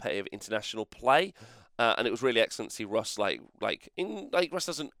level competitive international play. And it was really excellent to see Russ Russ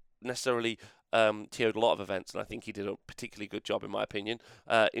doesn't necessarily TO'd a lot of events, and I think he did a particularly good job, in my opinion,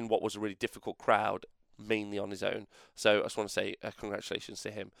 in what was a really difficult crowd, mainly on his own. So I just want to say congratulations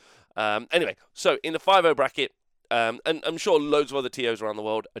to him. Anyway, so in the 5-0 bracket, and I'm sure loads of other TOs around the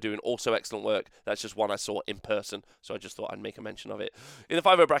world are doing also excellent work. That's just one I saw in person, so I just thought I'd make a mention of it. In the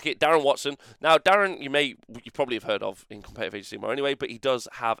 5-0 bracket, Darren Watson. Now, Darren, you probably have heard of in Competitive Age of Sigmar anyway, but he does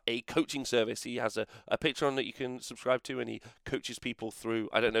have a coaching service. He has a Patreon that you can subscribe to, and he coaches people through,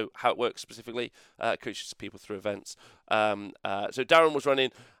 I don't know how it works specifically, coaches people through events. So Darren was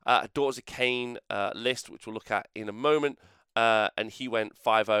running a Daughters of Cain list, which we'll look at in a moment. And he went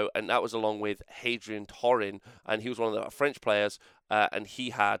 5-0, and that was along with Hadrian Torin, and he was one of the French players, and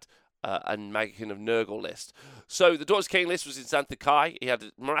he had a Magican of Nurgle list. So the Daughters of Cain list was in Xantha Kai. He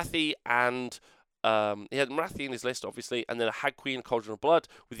had Marathi and he had Marathi in his list, obviously, and then a Hag Queen, Cauldron of Blood,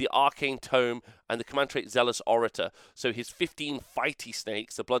 with the Arcane Tome and the command trait Zealous Orator. So his 15 fighty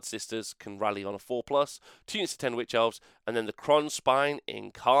snakes, the Blood Sisters, can rally on a 4+, 2 units of 10 Witch Elves, and then the Cron Spine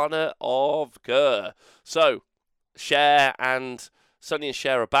Incarnate of Gur. So Cher and Sunny and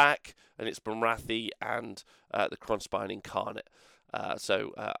Cher are back, and it's Marathi and the Cronspine Incarnate.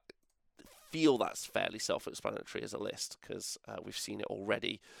 So feel that's fairly self-explanatory as a list, because we've seen it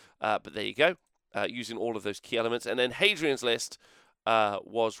already. But there you go, using all of those key elements. And then Hadrian's list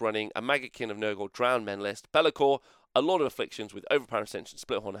was running a Magican of Nurgle Drowned Men list, Be'lakor, a Lord of Afflictions with Overpower Ascension,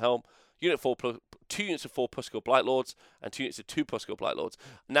 Split Horn Helm, 2 units of 4 Puskil Blight Lords, and 2 units of 2 Puskil Blight Lords.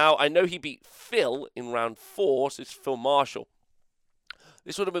 Now, I know he beat Phil in round 4, so it's Phil Marshall.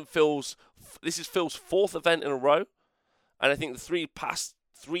 This would have been Phil's 4th event in a row, and I think the 3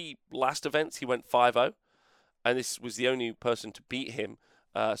 last events he went 5-0, and this was the only person to beat him,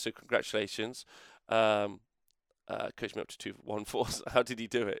 so congratulations. Coached me up to 2-1-4. How did he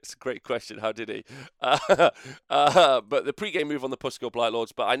do it? It's a great question. How did he? But the pre-game move on the Puskil Blight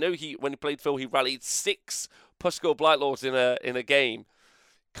Lords. But I know when he played Phil, he rallied 6 Puskil Blight Lords in a game.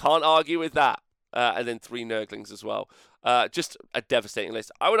 Can't argue with that. And then 3 Nurglings as well. Just a devastating list.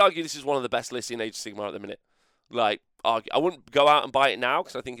 I would argue this is one of the best lists in Age of Sigmar at the minute. I wouldn't go out and buy it now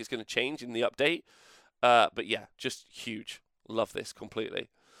because I think it's going to change in the update. But yeah, just huge. Love this completely.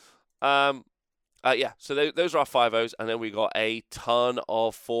 So those are our 5-0s, and then we got a ton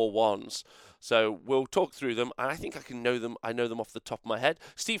of 4-1s. So we'll talk through them, and I think I know them off the top of my head.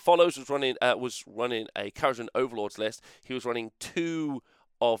 Steve Follows was running a Kharazin Overlords list. He was running 2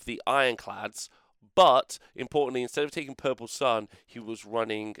 of the Ironclads, but importantly, instead of taking Purple Sun, he was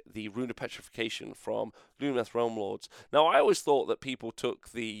running the Rune of Petrification from Lumineth Realm Lords. Now, I always thought that people took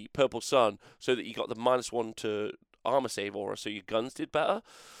the Purple Sun so that you got the -1 to armor save aura, so your guns did better.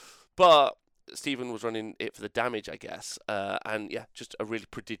 But Stephen was running it for the damage, I guess. And yeah, just a really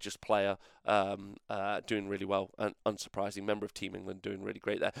prodigious player, doing really well. And unsurprising member of Team England, doing really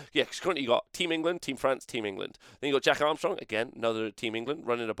great there. Yeah, because currently you got Team England, Team France, Team England. Then you got Jack Armstrong, again, another Team England,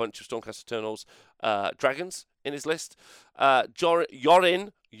 running a bunch of Stormcast Eternals dragons in his list.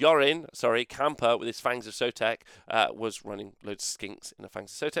 Yorin, Camper with his Fangs of Sotek, was running loads of skinks in the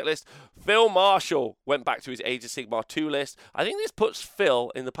Fangs of Sotek list. Phil Marshall went back to his Age of Sigmar 2 list. I think this puts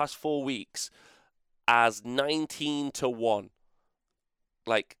Phil in the past 4 weeks as 19-1.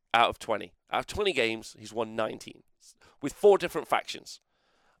 Out of 20. Out of 20 games, he's won 19. With 4 different factions.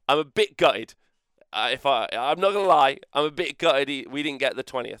 I'm a bit gutted. I'm not going to lie, I'm a bit gutted we didn't get the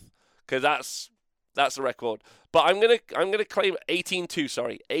 20th. Because that's the record. But I'm gonna claim 18-2,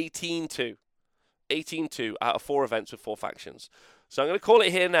 sorry. 18-2. 18-2 out of 4 events with 4 factions. So I'm going to call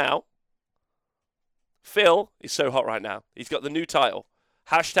it here now. Phil is so hot right now. He's got the new title.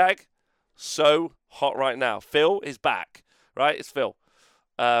 Hashtag so hot right now. Phil is back. Right? It's Phil.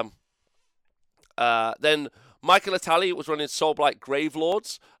 Then Michael Atali was running Soulblight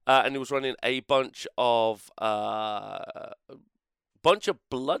Gravelords. And he was running a bunch of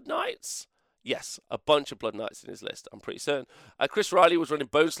Blood Knights. Yes, a bunch of Blood Knights in his list, I'm pretty certain. Chris Riley was running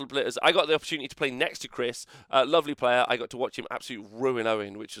Bone Splitters. I got the opportunity to play next to Chris. Lovely player. I got to watch him absolutely ruin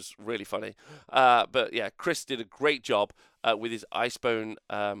Owen, which was really funny. But yeah, Chris did a great job with his Icebone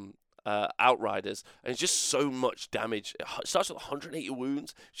Outriders. And just so much damage. It starts with 180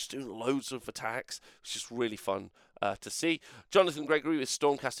 wounds, just doing loads of attacks. It's just really fun to see. Jonathan Gregory with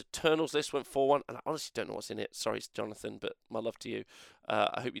Stormcast Eternals list went 4-1, and I honestly don't know what's in it. Sorry, Jonathan, but my love to you.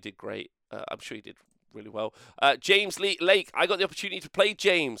 I hope you did great. I'm sure you did really well. James Lake, I got the opportunity to play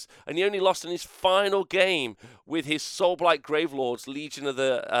James, and he only lost in his final game with his Soulblight Gravelords Legion of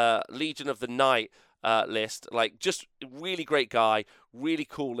the Night list. Like, just really great guy, really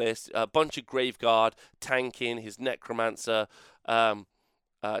cool list. A bunch of Graveguard, tanking, his Necromancer,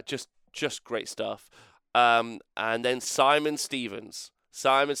 just great stuff. And then Simon Stevens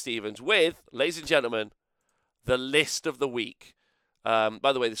with, ladies and gentlemen, the list of the week.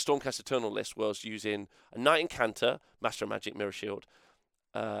 By the way, the Stormcast Eternal list was using a Knight Incanter, Master of Magic, Mirror Shield,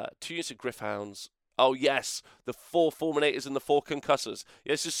 2 units of Gryph-hounds. Oh, yes, the 4 Fulminators and the 4 Concussors.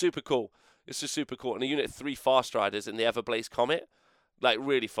 Yeah, this is super cool. And a unit of 3 Fast Riders and the Everblaze Comet. Like,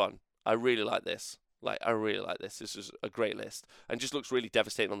 really fun. I really like this. This is a great list. And just looks really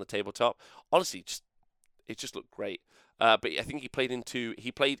devastating on the tabletop. Honestly, it just looked great. But I think he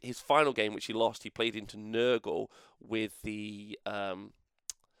played his final game, which he lost. He played into Nurgle with the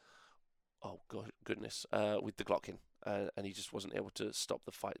with the Glockin, and he just wasn't able to stop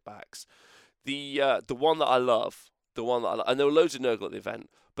the fight backs. The one that I love, and there were loads of Nurgle at the event,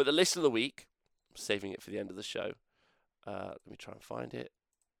 but the list of the week, I'm saving it for the end of the show. Let me try and find it.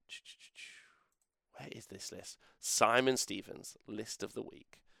 Where is this list? Simon Stevens, list of the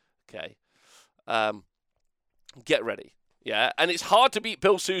week. Okay. Get ready. Yeah, and it's hard to beat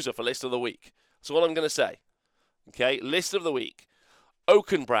Bill Sousa for list of the week. That's all I'm going to say. Okay, list of the week.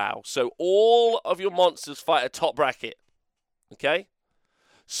 Oakenbrow. So all of your monsters fight a top bracket. Okay?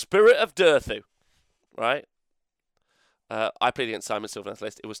 Spirit of Durthu. Right? I played against Simon Silvernath's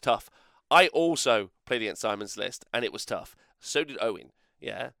list. It was tough. I also played against Simon's list, and it was tough. So did Owen.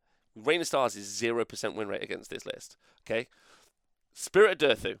 Yeah? Rain of Stars is 0% win rate against this list. Okay? Spirit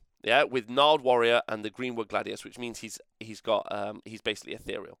of Durthu. Yeah, with Gnarled Warrior and the Greenwood Gladius, which means he's basically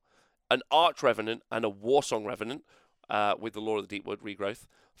ethereal. An Arch Revenant and a Warsong Revenant with the Lord of the Deepwood regrowth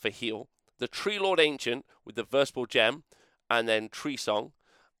for heal. The Tree Lord Ancient with the Versatile Gem and then Tree Song,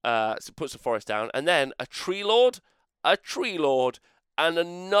 so puts the forest down. And then a Tree Lord, and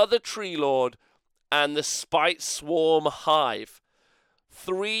another Tree Lord, and the Spite Swarm Hive.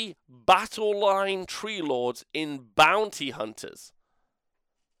 3 battle line Tree Lords in Bounty Hunters.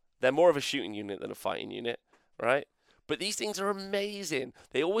 They're more of a shooting unit than a fighting unit, right? But these things are amazing.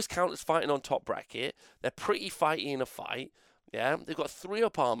 They always count as fighting on top bracket. They're pretty fighty in a fight. Yeah, they've got 3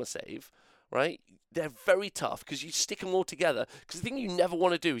 up armor save, right? They're very tough because you stick them all together. Because the thing you never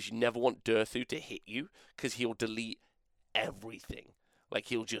want to do is you never want Durthu to hit you because he'll delete everything. Like,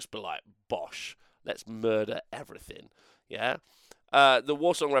 he'll just be like, bosh, let's murder everything. Yeah? The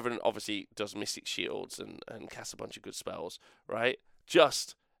Warsong Revenant obviously does Mystic Shields and casts a bunch of good spells, right?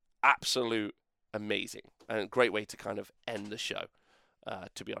 Just absolute amazing and a great way to kind of end the show,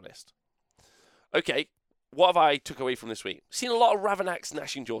 to be honest. Okay, what have I took away from this week? Seen a lot of Ravanax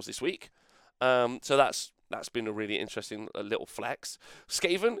Gnashing Jaws this week, so that's been a really interesting little flex.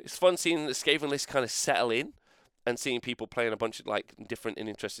 Skaven, it's fun seeing the Skaven list kind of settle in and seeing people playing a bunch of like different and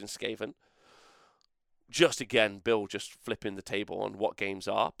interesting Skaven. Just again, Bill just flipping the table on what games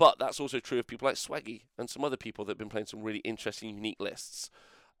are, but that's also true of people like Swaggy and some other people that have been playing some really interesting, unique lists.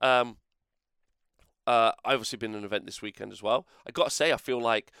 I've obviously been at an event this weekend as well. I got to say, I feel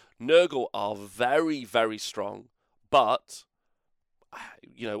like Nurgle are very, very strong, but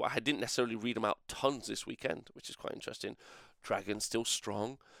I didn't necessarily read them out tons this weekend, which is quite interesting. Dragon's still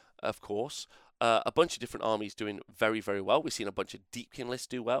strong, of course. A bunch of different armies doing very, very well. We've seen a bunch of Deepkin lists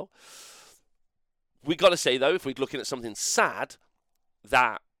do well. We got to say, though, if we're looking at something sad,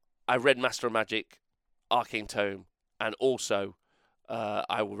 that I read Master of Magic, Arcane Tome, and also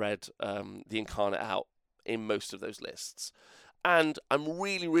I read the Incarnate out in most of those lists. And I'm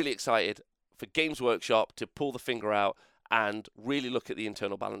really, really excited for Games Workshop to pull the finger out and really look at the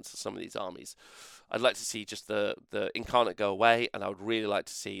internal balance of some of these armies. I'd like to see just the Incarnate go away, and I would really like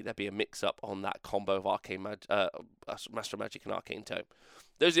to see there be a mix-up on that combo of Master of Magic and Arcane Tome.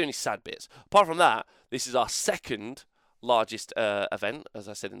 Those are the only sad bits. Apart from that, this is our second largest event, as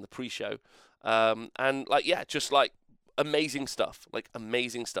I said in the pre-show. And, just amazing stuff.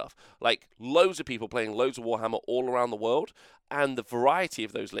 Like, loads of people playing loads of Warhammer all around the world, and the variety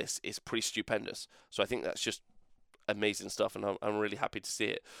of those lists is pretty stupendous. So I think that's just amazing stuff, and I'm really happy to see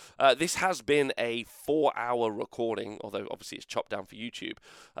it. This has been a 4-hour recording, although obviously it's chopped down for YouTube.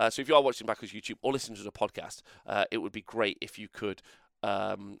 So if you are watching back on YouTube or listening to the podcast, it would be great if you could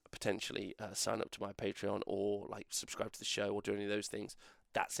potentially sign up to my Patreon or subscribe to the show or do any of those things.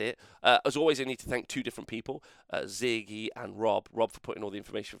 that's it. As always, I need to thank two different people, Ziggy and Rob. Rob for putting all the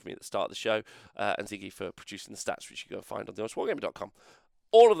information for me at the start of the show, and Ziggy for producing the stats, which you can go find on thehonestwargamer.com.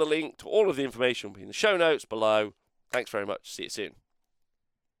 All of the link to all of the information will be in the show notes below. Thanks very much. See you soon.